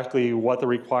exactly what the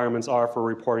requirements are for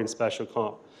reporting special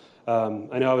comp.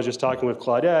 I know I was just talking with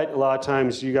Claudette. A lot of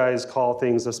times you guys call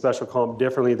things a special comp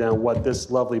differently than what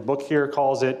this lovely book here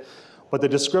calls it. But the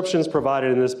descriptions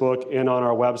provided in this book and on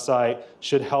our website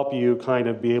should help you kind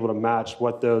of be able to match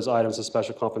what those items of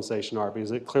special compensation are,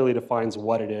 because it clearly defines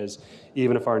what it is,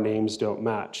 even if our names don't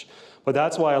match. But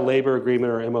that's why a labor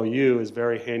agreement or MOU is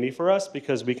very handy for us,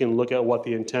 because we can look at what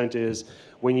the intent is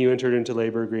when you entered into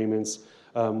labor agreements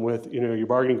with your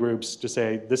bargaining groups to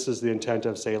say this is the intent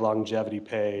of, say, longevity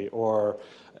pay or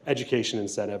education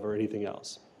incentive or anything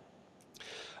else.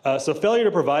 So failure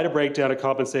to provide a breakdown of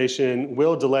compensation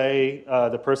will delay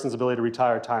the person's ability to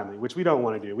retire timely, which we don't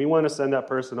want to do. We want to send that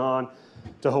person on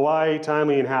to Hawaii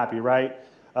timely and happy, right?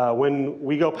 When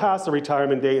we go past the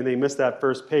retirement date and they miss that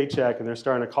first paycheck and they're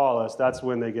starting to call us, that's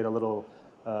when they get a little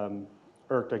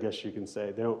irked, I guess you can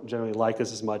say. They don't generally like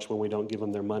us as much when we don't give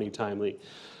them their money timely.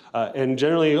 And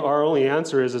generally, our only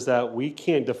answer is that we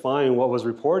can't define what was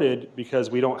reported because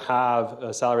we don't have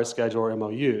a salary schedule or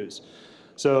MOUs.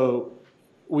 So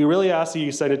we really ask that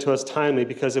you send it to us timely,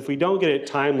 because if we don't get it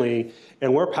timely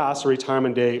and we're past the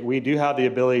retirement date, we do have the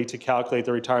ability to calculate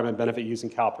the retirement benefit using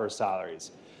CalPERS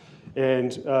salaries.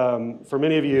 And for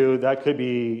many of you, that could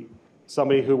be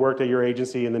somebody who worked at your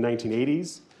agency in the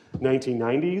 1980s,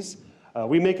 1990s.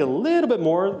 We make a little bit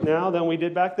more now than we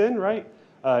did back then, right?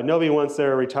 Nobody wants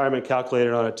their retirement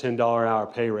calculated on a $10 an hour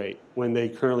pay rate when they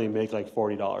currently make like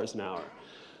 $40 an hour.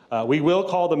 We will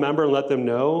call the member and let them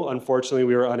know. Unfortunately,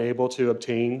 we were unable to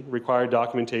obtain required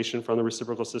documentation from the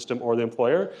reciprocal system or the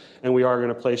employer, and we are going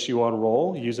to place you on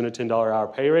roll using a $10 an hour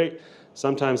pay rate.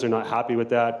 Sometimes they're not happy with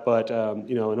that, but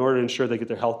in order to ensure they get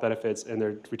their health benefits and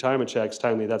their retirement checks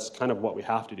timely, that's kind of what we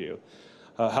have to do.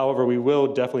 However, we will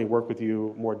definitely work with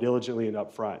you more diligently and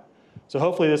upfront. So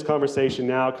hopefully this conversation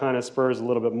now kind of spurs a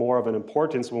little bit more of an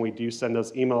importance when we do send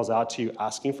those emails out to you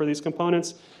asking for these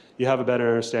components. You have a better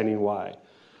understanding why.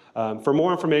 For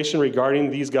more information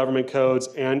regarding these government codes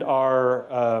and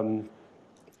our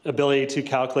ability to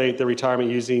calculate the retirement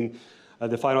using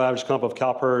the final average comp of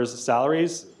CalPERS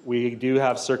salaries, we do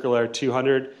have Circular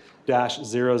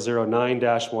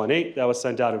 200-009-18 that was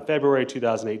sent out in February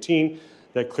 2018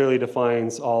 that clearly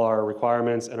defines all our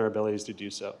requirements and our abilities to do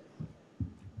so.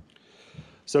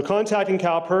 So contacting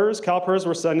CalPERS, CalPERS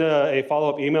will send a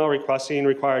follow-up email requesting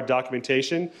required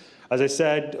documentation. As I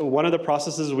said, one of the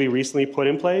processes we recently put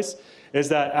in place is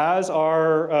that as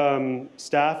our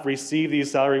staff receive these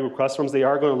salary request forms, they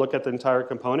are going to look at the entire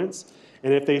components.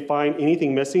 And if they find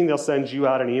anything missing, they'll send you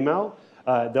out an email.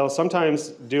 They'll sometimes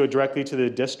do it directly to the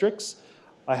districts.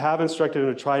 I have instructed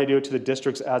them to try to do it to the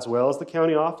districts as well as the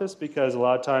county office, because a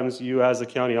lot of times you as a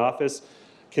county office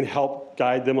can help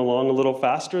guide them along a little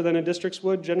faster than a districts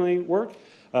would generally work.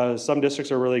 Some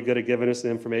districts are really good at giving us the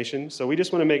information. So we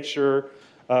just want to make sure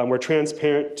we're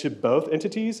transparent to both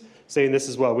entities, saying this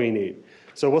is what we need.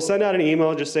 So we'll send out an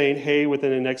email just saying, hey,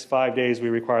 within the next 5 days, we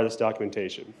require this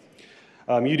documentation.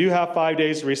 You do have 5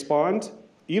 days to respond.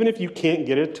 Even if you can't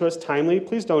get it to us timely,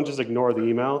 please don't just ignore the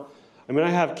email. I mean, I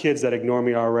have kids that ignore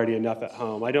me already enough at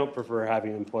home. I don't prefer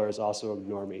having employers also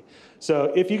ignore me.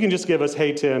 So if you can just give us,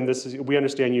 hey, Tim, we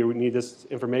understand you need this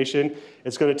information.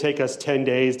 It's going to take us 10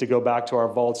 days to go back to our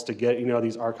vaults to get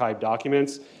these archived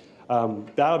documents.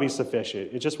 That'll be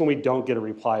sufficient. It's just when we don't get a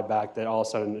reply back that all of a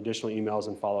sudden additional emails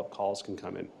and follow-up calls can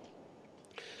come in.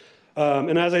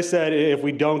 And as I said, if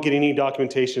we don't get any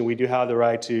documentation, we do have the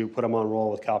right to put them on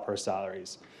roll with CalPERS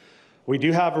salaries. We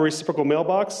do have a reciprocal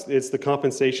mailbox. It's the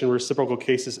compensation reciprocal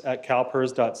cases at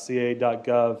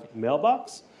calpers.ca.gov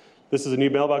mailbox. This is a new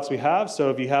mailbox we have,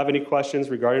 so if you have any questions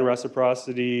regarding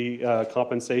reciprocity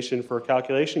compensation for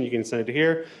calculation, you can send it to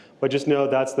here. But just know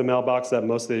that's the mailbox that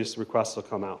most of these requests will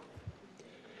come out.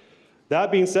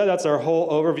 That being said, that's our whole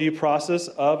overview process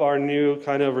of our new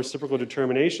kind of reciprocal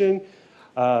determination.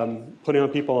 Putting on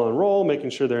people on roll, making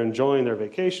sure they're enjoying their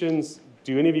vacations.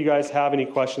 Do any of you guys have any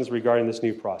questions regarding this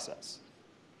new process?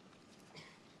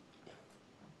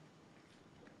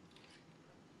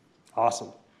 Awesome.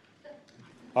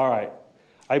 All right.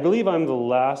 I believe I'm the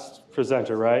last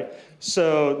presenter, right?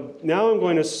 So now I'm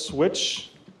going to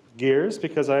switch gears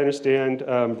because I understand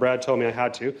Brad told me I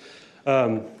had to.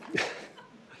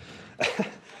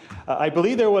 I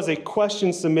believe there was a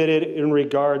question submitted in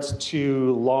regards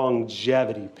to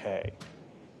longevity pay.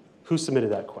 Who submitted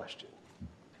that question?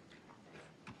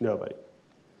 Nobody.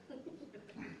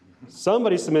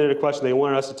 Somebody submitted a question. They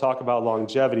wanted us to talk about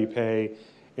longevity pay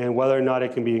and whether or not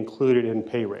it can be included in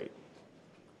pay rate.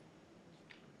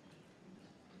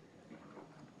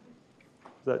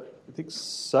 Is that, I think,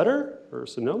 Sutter or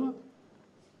Sonoma?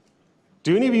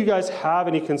 Do any of you guys have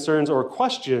any concerns or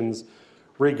questions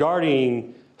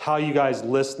regarding how you guys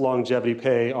list longevity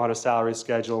pay on a salary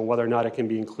schedule and whether or not it can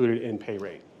be included in pay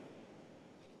rate.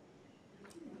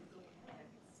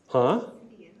 Huh?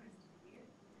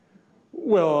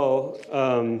 Well,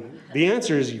 the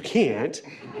answer is you can't,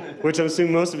 which I'm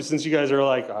assuming most of it, since you guys are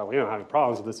like, oh, we don't have any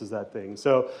problems with this is that thing.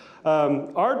 So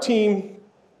our team,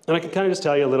 and I can kind of just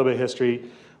tell you a little bit of history,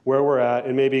 where we're at,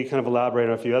 and maybe kind of elaborate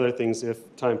on a few other things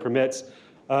if time permits.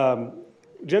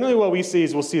 Generally what we see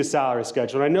is we'll see a salary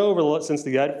schedule. And I know since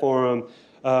the Ed Forum,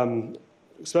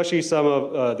 especially some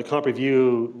of the comp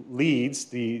review leads,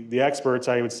 the experts,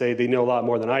 I would say they know a lot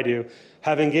more than I do,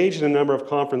 have engaged in a number of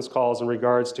conference calls in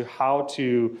regards to how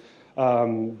to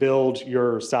build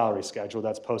your salary schedule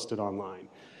that's posted online.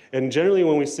 And generally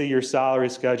when we see your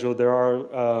salary schedule, there are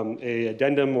a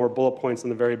addendum or bullet points on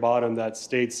the very bottom that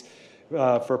states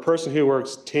for a person who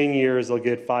works 10 years, they'll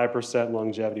get 5%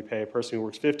 longevity pay. A person who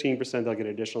works 15%, they'll get an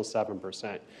additional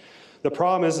 7%. The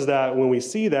problem is that when we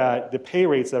see that, the pay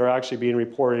rates that are actually being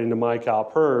reported into my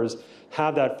CalPERS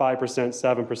have that 5%,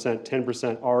 7%,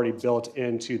 10% already built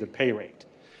into the pay rate.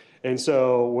 And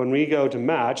so when we go to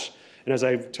match, and as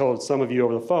I've told some of you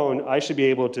over the phone, I should be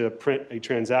able to print a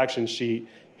transaction sheet,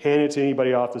 hand it to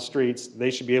anybody off the streets.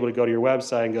 They should be able to go to your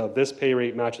website and go, this pay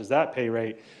rate matches that pay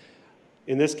rate.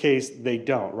 In this case, they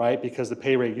don't, right? Because the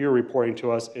pay rate you're reporting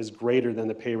to us is greater than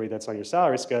the pay rate that's on your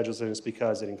salary schedules, and it's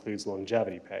because it includes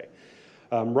longevity pay.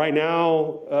 Right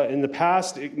now, in the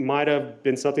past, it might have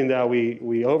been something that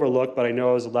we overlooked, but I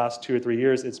know as the last 2 or 3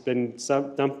 years, it's been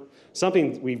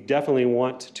something we definitely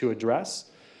want to address.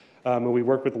 And we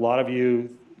work with a lot of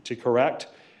you to correct.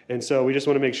 And so we just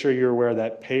want to make sure you're aware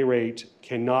that pay rate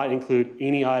cannot include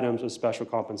any items of special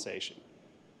compensation.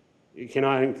 It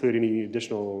cannot include any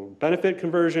additional benefit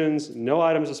conversions. No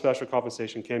items of special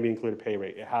compensation can be included pay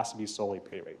rate. It has to be solely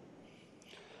pay rate.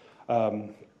 So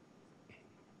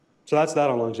that's that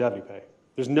on longevity pay.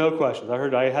 There's no questions. I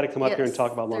heard I had to come up here and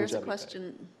talk about longevity pay. There's a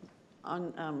question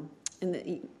on,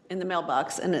 in the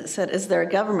mailbox, and it said, is there a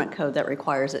government code that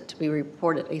requires it to be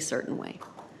reported a certain way?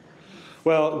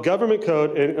 Well, government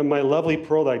code, and my lovely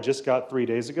Pearl that I just got 3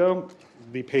 days ago,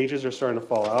 the pages are starting to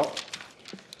fall out.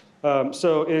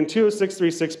 So in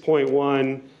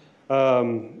 20636.1,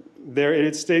 there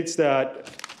it states that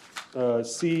I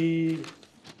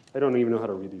don't even know how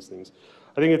to read these things.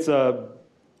 I think it's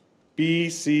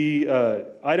BC,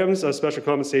 items of special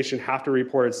compensation have to be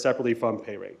reported separately from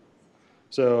pay rate.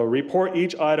 So report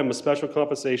each item of special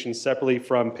compensation separately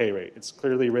from pay rate. It's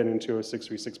clearly written in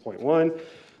 20636.1.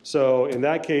 So in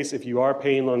that case, if you are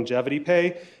paying longevity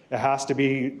pay, it has to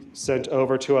be sent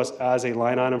over to us as a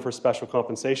line item for special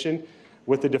compensation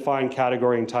with the defined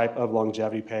category and type of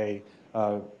longevity pay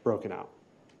broken out.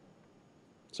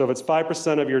 So if it's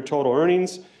 5% of your total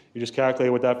earnings, you just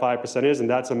calculate what that 5% is, and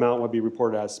that amount would be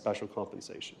reported as special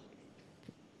compensation.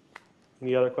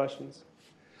 Any other questions?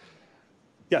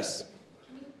 Yes?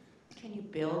 Can you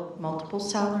build multiple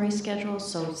salary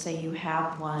schedules? So say you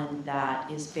have one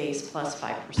that is base plus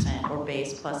 5% or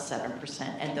base plus 7%,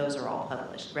 and those are all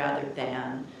published, rather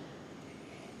than,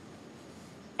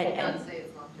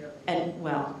 and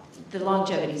well, the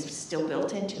longevity is still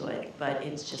built into it, but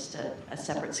it's just a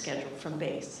separate schedule from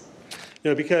base.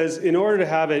 No, because in order to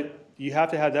have it, you have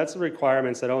to have, that's the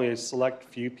requirements that only a select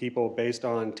few people based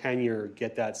on tenure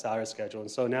get that salary schedule. And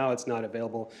so now it's not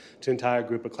available to an entire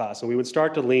group of class. So we would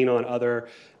start to lean on other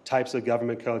types of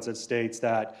government codes that states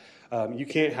that you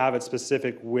can't have it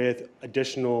specific with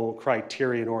additional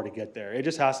criteria in order to get there. It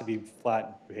just has to be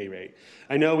flat pay rate.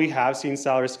 I know we have seen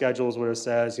salary schedules where it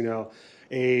says, you know,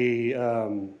 a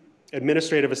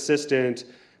administrative assistant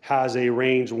has a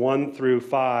range 1 through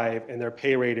 5, and their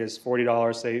pay rate is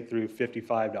 $40, say, through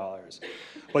 $55.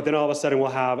 But then all of a sudden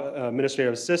we'll have an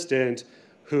administrative assistant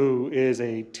who is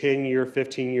a 10-year,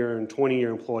 15-year, and 20-year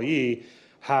employee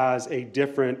has a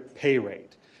different pay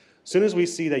rate. As soon as we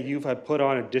see that you've put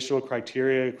on additional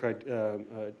criteria,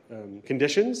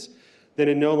 conditions, then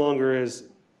it no longer is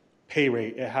pay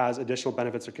rate. It has additional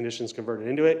benefits or conditions converted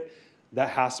into it. That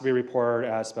has to be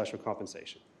reported as special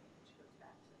compensation.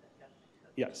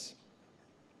 Yes.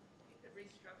 You could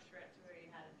restructure it to where you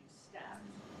had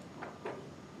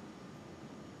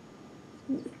a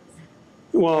new step.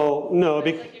 Well, no.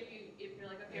 Like if you're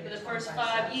like, okay, for the first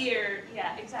 5 years,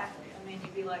 yeah, exactly. I mean,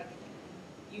 you'd be like,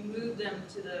 you move them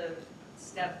to the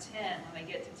step 10 when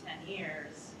they get to 10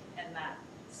 years, and that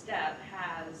step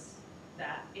has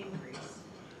that increase.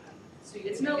 So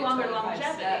it's no longer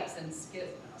longevity. Steps and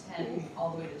skip 10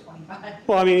 all the way to 25.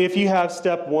 Well, I mean, if you have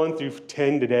step 1 through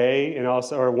 10 today, and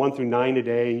also, or 1 through 9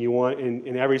 today, and you want,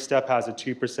 and every step has a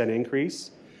 2%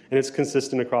 increase, and it's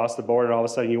consistent across the board, and all of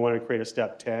a sudden you want to create a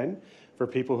step 10 for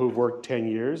people who've worked 10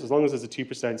 years, as long as it's a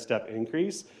 2% step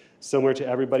increase, similar to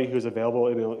everybody who's available,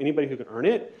 anybody who can earn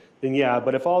it, then yeah.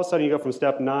 But if all of a sudden you go from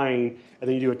step 9 and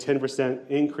then you do a 10%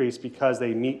 increase because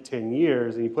they meet 10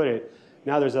 years and you put it,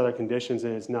 now there's other conditions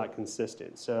and it's not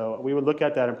consistent. So we would look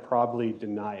at that and probably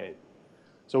deny it.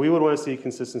 So we would want to see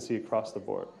consistency across the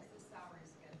board. The salary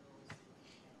schedules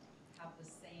have the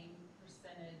same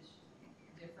percentage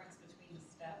difference between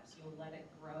steps, you'll let it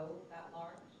grow that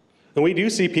large? And we do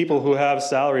see people who have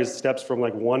salary steps from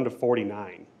like 1 to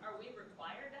 49. Are we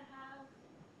required to have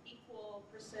equal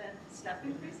percent step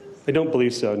increases? I don't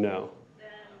believe so, no. Then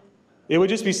It would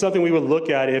just be something we would look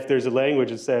at if there's a language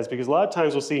that says, because a lot of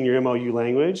times we'll see in your MOU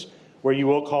language where you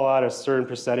will call out a certain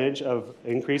percentage of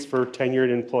increase for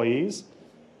tenured employees.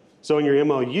 So in your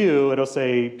MOU, it'll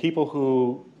say people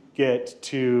who get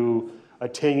to a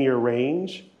 10-year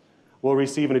range will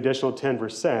receive an additional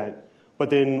 10%, but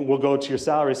then we'll go to your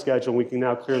salary schedule and we can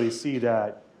now clearly see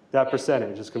that that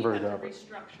percentage is converted over.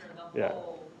 restructure the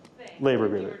whole thing. Labor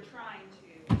If agreement. you were trying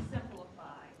to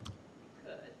simplify, you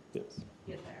could Yes.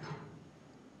 get there.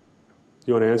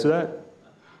 You want to answer that?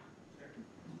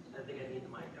 I think I need the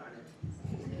mic, darn it.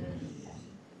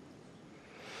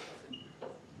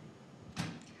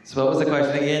 So what was the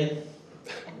question again?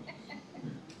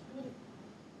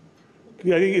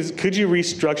 Yeah, I think could you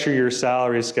restructure your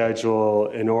salary schedule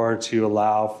in order to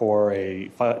allow for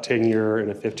a 10-year and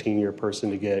a 15-year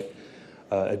person to get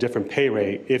a different pay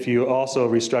rate if you also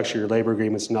restructure your labor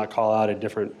agreements and not call out a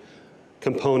different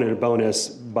component bonus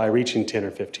by reaching 10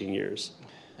 or 15 years?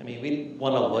 I mean, we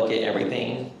want to look at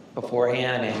everything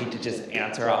beforehand. I mean, I hate to just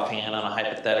answer offhand on a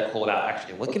hypothetical without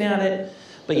actually looking at it.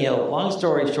 But, long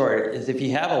story short is if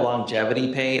you have a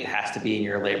longevity pay, it has to be in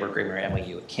your labor agreement or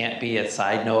MOU. It can't be a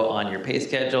side note on your pay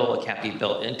schedule. It can't be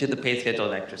built into the pay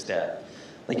schedule, an extra step.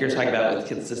 Like you're talking about with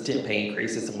consistent pay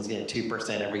increases, someone's getting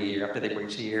 2% every year after they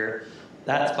reach a year.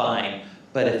 That's fine,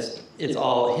 but it's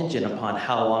all hinging upon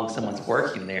how long someone's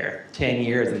working there. 10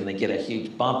 years and they get a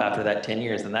huge bump after that 10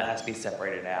 years, and that has to be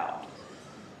separated out.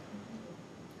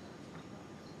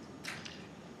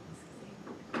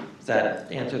 Does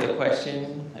that answer the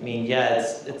question? I mean, yeah,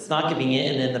 it's not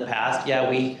convenient, and in the past, yeah,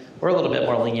 we're a little bit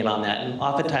more lenient on that, and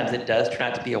oftentimes it does turn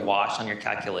out to be a wash on your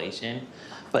calculation,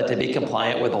 but to be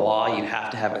compliant with the law, you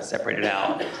have to have it separated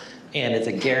out. And it's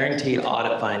a guaranteed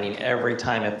audit finding every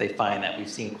time if they find that. We've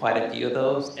seen quite a few of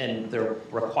those, and the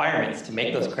requirements to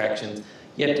make those corrections,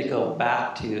 you have to go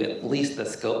back to at least the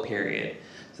scope period.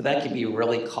 So that can be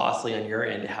really costly on your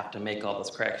end to have to make all those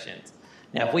corrections.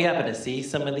 Now, if we happen to see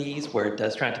some of these where it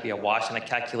does turn out to be a wash in a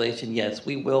calculation, yes,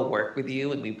 we will work with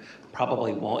you, and we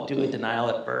probably won't do a denial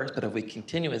at first, but if we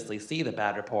continuously see the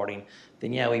bad reporting,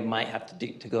 then yeah, we might have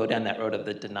to go down that road of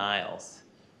the denials.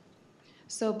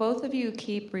 So both of you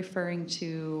keep referring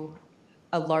to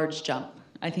a large jump.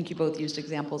 I think you both used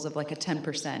examples of like a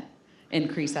 10%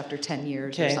 increase after 10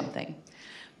 years or something.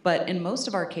 But in most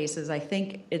of our cases, I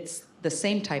think it's the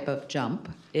same type of jump.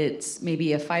 It's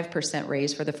maybe a 5%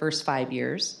 raise for the first 5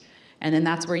 years. And then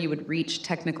that's where you would reach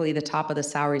technically the top of the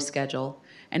salary schedule.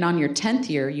 And on your 10th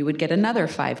year, you would get another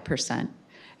 5%.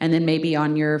 And then maybe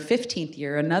on your 15th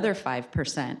year, another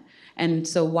 5%. And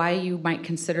so why you might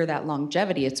consider that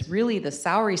longevity, it's really the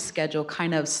salary schedule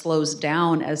kind of slows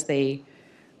down as they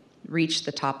reach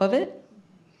the top of it.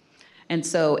 And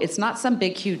so it's not some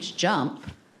big, huge jump.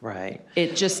 Right.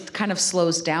 It just kind of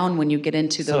slows down when you get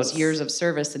into those years of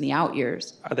service in the out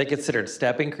years. Are they considered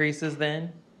step increases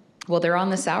then? Well, they're on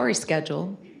the salary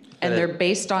schedule, and they're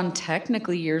based on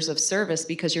technically years of service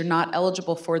because you're not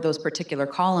eligible for those particular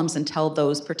columns until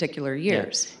those particular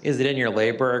years. Yeah. Is it in your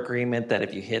labor agreement that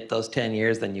if you hit those 10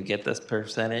 years, then you get this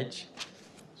percentage?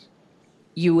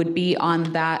 You would be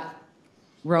on that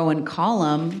row and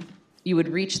column. You would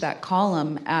reach that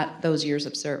column at those years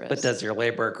of service. But does your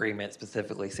labor agreement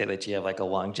specifically say that you have like a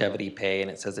longevity pay,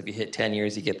 and it says if you hit 10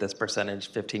 years, you get this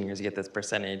percentage, 15 years, you get this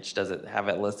percentage? Does it have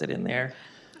it listed in there?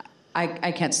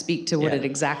 I can't speak to what it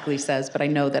exactly says, but I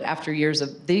know that after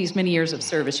these many years of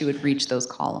service, you would reach those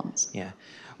columns. Yeah.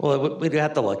 Well, we'd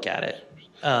have to look at it.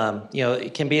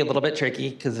 It can be a little bit tricky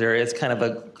because there is kind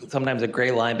of sometimes a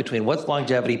gray line between what's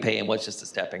longevity pay and what's just a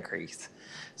step increase.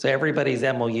 So everybody's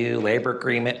MOU, labor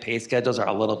agreement, pay schedules are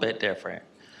a little bit different.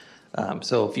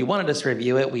 So if you wanted us to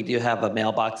review it, we do have a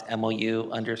mailbox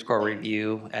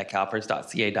MOU_review at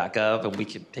calpers.ca.gov, and we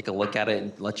can take a look at it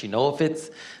and let you know if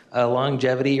it's a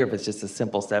longevity or if it's just a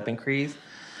simple step increase.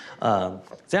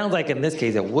 Sounds like in this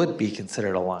case it would be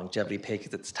considered a longevity pay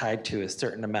because it's tied to a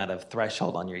certain amount of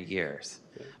threshold on your years.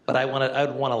 But I'd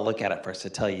want to look at it first to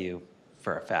tell you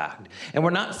for a fact. And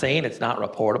we're not saying it's not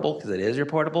reportable, because it is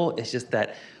reportable. It's just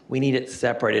that we need it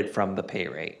separated from the pay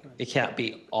rate. It can't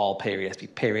be all pay rate. It has to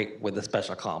be pay rate with a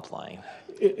special comp line.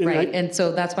 Right, and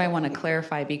so that's why I want to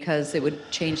clarify, because it would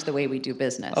change the way we do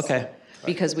business. Okay.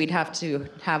 Because we'd have to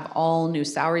have all new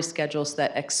salary schedules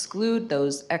that exclude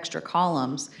those extra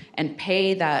columns and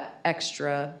pay that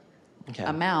extra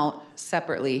amount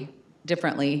separately,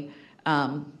 differently.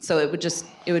 So it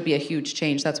would be a huge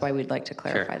change. That's why we'd like to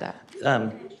clarify that.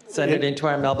 Send it into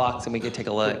our mailbox and we can take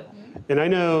a look. And I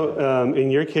know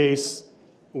in your case,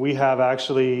 we have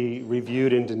actually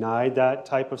reviewed and denied that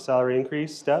type of salary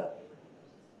increase step.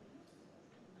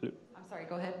 I'm sorry,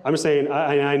 go ahead. I'm saying,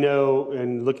 I know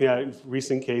in looking at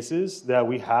recent cases that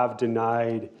we have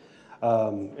denied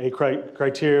a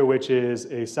criteria, which is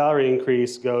a salary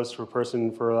increase goes for a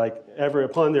person for like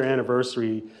upon their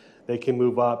anniversary, they can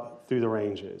move up through the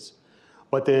ranges.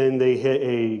 But then they hit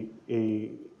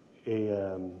the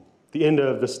end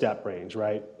of the step range,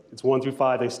 right? It's 1 through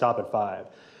 5, they stop at 5.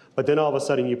 But then all of a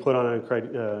sudden you put on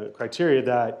a criteria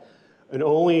that in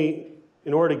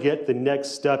order to get the next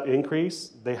step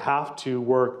increase, they have to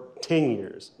work 10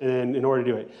 years in order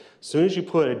to do it. As soon as you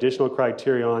put additional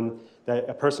criteria on that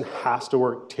a person has to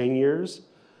work 10 years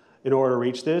in order to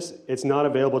reach this, it's not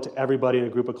available to everybody in a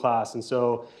group of class. And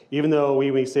so even though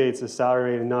we say it's a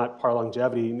salary rate and not par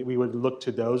longevity, we would look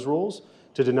to those rules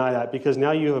to deny that, because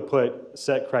now you have put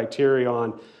set criteria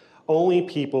on only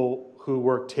people who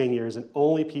work 10 years and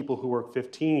only people who work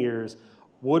 15 years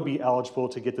would be eligible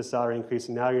to get the salary increase,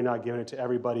 and now you're not giving it to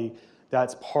everybody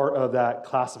that's part of that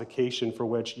classification for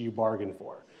which you bargained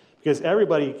for. Because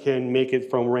everybody can make it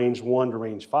from range 1 to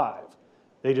range 5.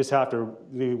 They just have to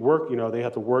work, they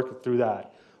have to work through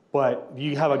that. But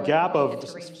you have a gap of,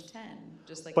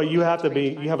 but you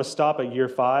have a stop at year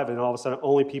 5, and all of a sudden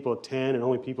only people at 10 and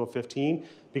only people at 15,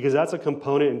 because that's a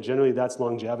component, and generally that's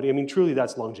longevity. I mean, truly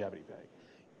that's longevity pay.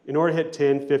 In order to hit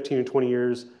 10, 15, and 20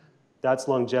 years, that's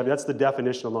longevity. That's the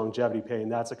definition of longevity pay,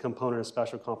 and that's a component of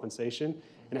special compensation,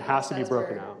 and it has to be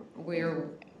broken out. Where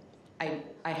I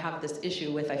have this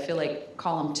issue with, I feel like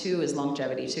column 2 is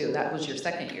longevity too. That was your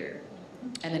second year.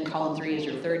 And then column 3 is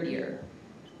your third year.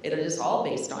 It is all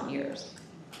based on years.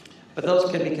 But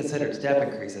those could be considered step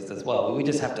increases as well. We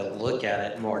just have to look at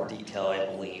it in more detail, I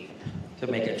believe, to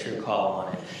make a true call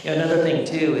on it. Another thing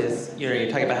too is, you're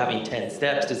talking about having 10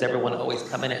 steps. Does everyone always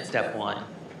come in at step 1?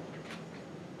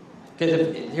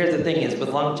 Because here's the thing is, with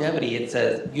longevity, it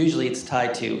says, usually it's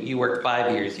tied to, you work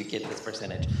 5 years, you get this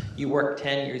percentage. You work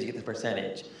 10 years, you get this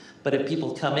percentage. But if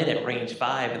people come in at range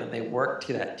 5 and then they work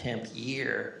to that 10th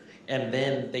year, and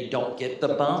then they don't get the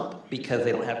bump because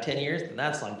they don't have 10 years, then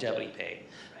that's longevity pay.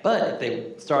 But if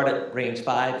they start at range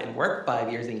 5 and work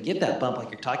 5 years and get that bump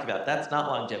like you're talking about, that's not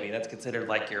longevity. That's considered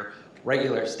like your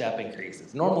regular step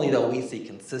increases. Normally, though, we see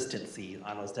consistency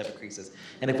on those step increases.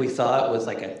 And if we saw it was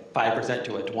like a 5%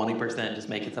 to a 20%, just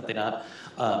making something up,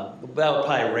 that would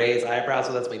probably raise eyebrows,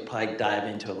 so that's when we probably dive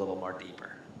into a little more deeper.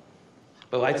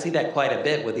 But I see that quite a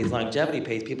bit with these longevity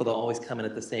pays. People don't always come in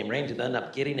at the same range and end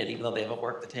up getting it even though they haven't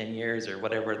worked the 10 years or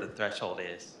whatever the threshold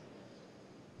is.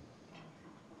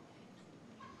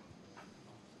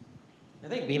 I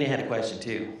think Vina had a question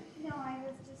too. No, I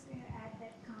was just going to add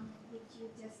that comment which you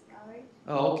just covered.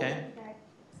 Oh, okay. That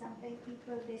sometimes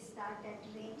people, they start at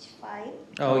range 5.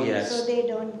 Oh, yes. So they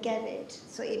don't get it.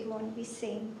 So it won't be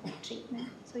same treatment.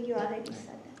 So you already said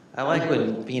that. I like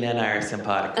when Vina and I are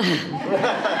simpatico.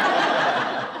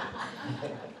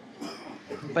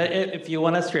 But if you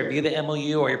want us to review the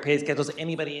MOU or your pay schedules,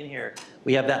 anybody in here,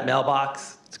 we have that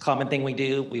mailbox. It's a common thing we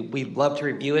do. We'd love to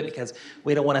review it because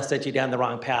we don't want to set you down the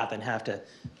wrong path and have to,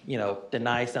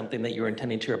 deny something that you were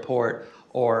intending to report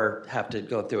or have to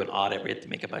go through an audit where you have to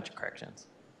make a bunch of corrections.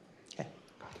 Okay.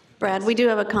 Brad, we do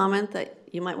have a comment that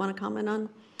you might want to comment on.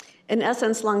 In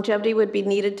essence, longevity would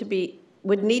need to be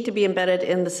embedded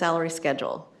in the salary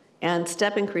schedule, and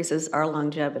step increases are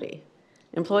longevity.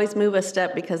 Employees move a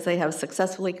step because they have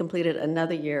successfully completed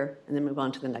another year and then move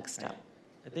on to the next step.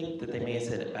 I think that they may have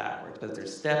said it backwards, but if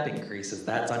there's step increases,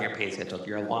 that's on your pay schedule. If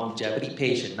you're a longevity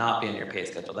pay should not be on your pay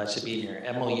schedule. That should be in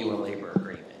your MOU or labor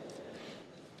agreement.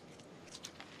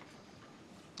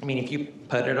 I mean, if you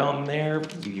put it on there,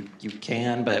 you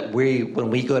can, but when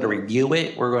we go to review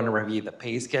it, we're going to review the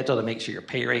pay schedule to make sure your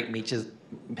pay rate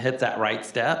hits that right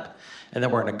step, and then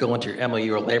we're going to go into your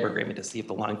MOU or labor agreement to see if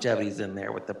the longevity is in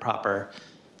there with the proper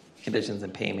conditions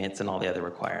and payments and all the other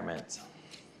requirements.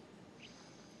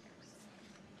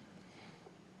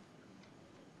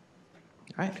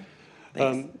 All right.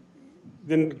 Thanks.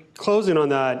 Then closing on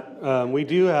that, we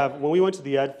do have, when we went to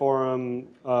the Ed Forum,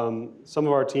 some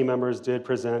of our team members did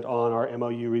present on our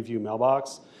MOU review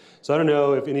mailbox. So I don't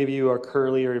know if any of you are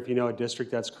currently, or if you know a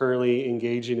district that's currently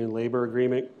engaging in labor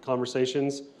agreement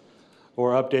conversations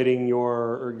or updating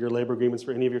your labor agreements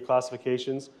for any of your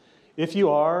classifications. If you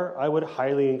are, I would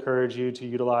highly encourage you to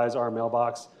utilize our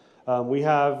mailbox. We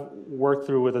have worked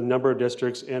through with a number of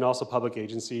districts and also public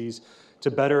agencies to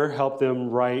better help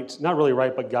them write, not really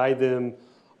write, but guide them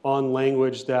on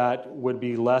language that would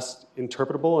be less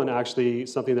interpretable and actually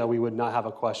something that we would not have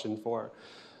a question for.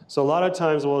 So a lot of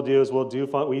times what we'll do is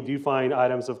we do find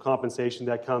items of compensation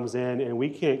that comes in and we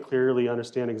can't clearly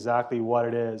understand exactly what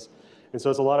it is. And so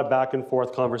it's a lot of back and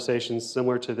forth conversations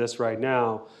similar to this right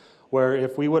now, where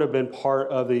if we would have been part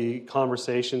of the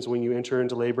conversations when you enter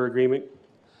into labor agreement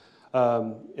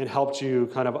and helped you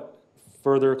kind of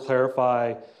further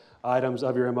clarify items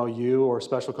of your MOU or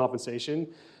special compensation,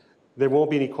 there won't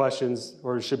be any questions,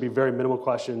 or there should be very minimal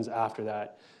questions after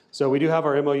that. So we do have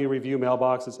our MOU review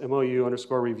mailbox. It's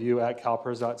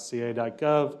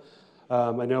MOU_review@calpers.ca.gov.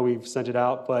 I know we've sent it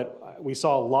out, but we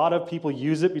saw a lot of people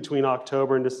use it between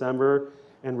October and December,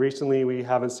 and recently we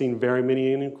haven't seen very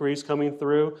many inquiries coming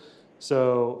through.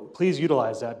 So please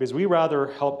utilize that, because we rather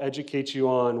help educate you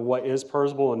on what is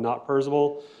PERSable and not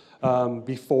PERSable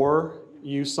before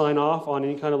you sign off on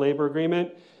any kind of labor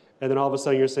agreement. And then all of a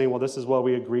sudden you're saying, well, this is what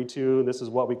we agreed to, and this is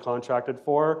what we contracted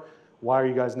for. Why are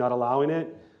you guys not allowing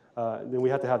it? Then we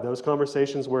have to have those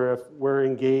conversations where if we're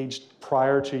engaged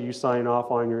prior to you signing off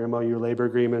on your MOU labor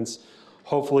agreements,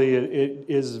 hopefully it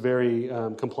is very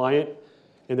compliant,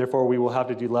 and therefore we will have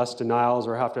to do less denials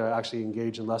or have to actually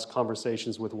engage in less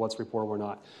conversations with what's reported or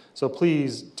not. So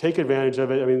please take advantage of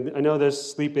it. I mean, I know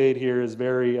this sleep aid here is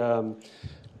very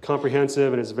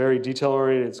comprehensive and it's very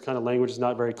detail-oriented. Its kind of language is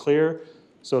not very clear.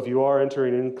 So if you are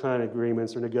entering in kind of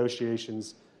agreements or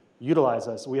negotiations, utilize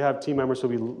us. We have team members who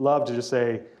we love to just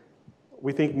say,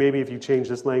 we think maybe if you change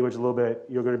this language a little bit,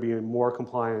 you're going to be in more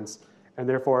compliance, and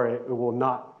therefore it will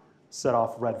not set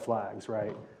off red flags,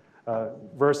 right?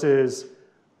 Versus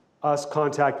us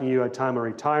contacting you at time of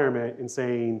retirement and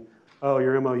saying, oh,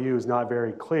 your MOU is not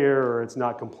very clear or it's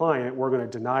not compliant, we're going to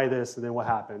deny this, and then what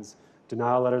happens?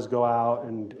 Denial letters go out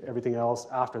and everything else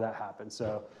after that happens.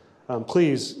 So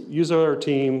please use our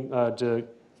team to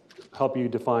help you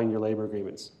define your labor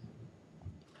agreements.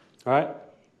 All right,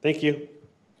 thank you.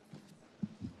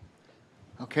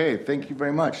 Okay, thank you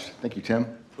very much. Thank you, Tim.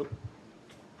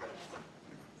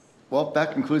 Well,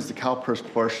 that concludes the CalPERS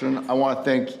portion. I want to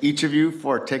thank each of you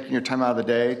for taking your time out of the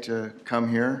day to come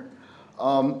here.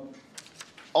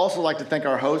 Also like to thank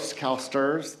our hosts,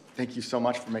 CalSTRS. Thank you so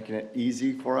much for making it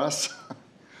easy for us.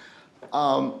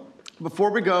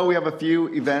 Before we go, we have a few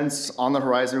events on the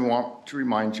horizon we want to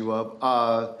remind you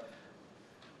of.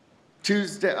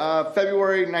 Tuesday,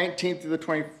 February 19th through the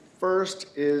 21st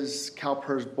is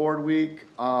CalPERS Board Week.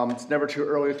 It's never too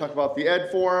early to talk about the Ed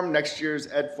Forum. Next year's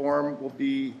Ed Forum will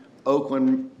be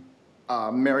Oakland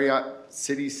Marriott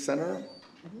City Center,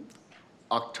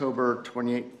 October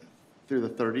 28th through the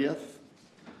 30th.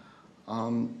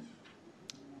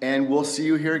 And we'll see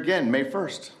you here again, May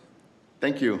 1st.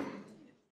 Thank you.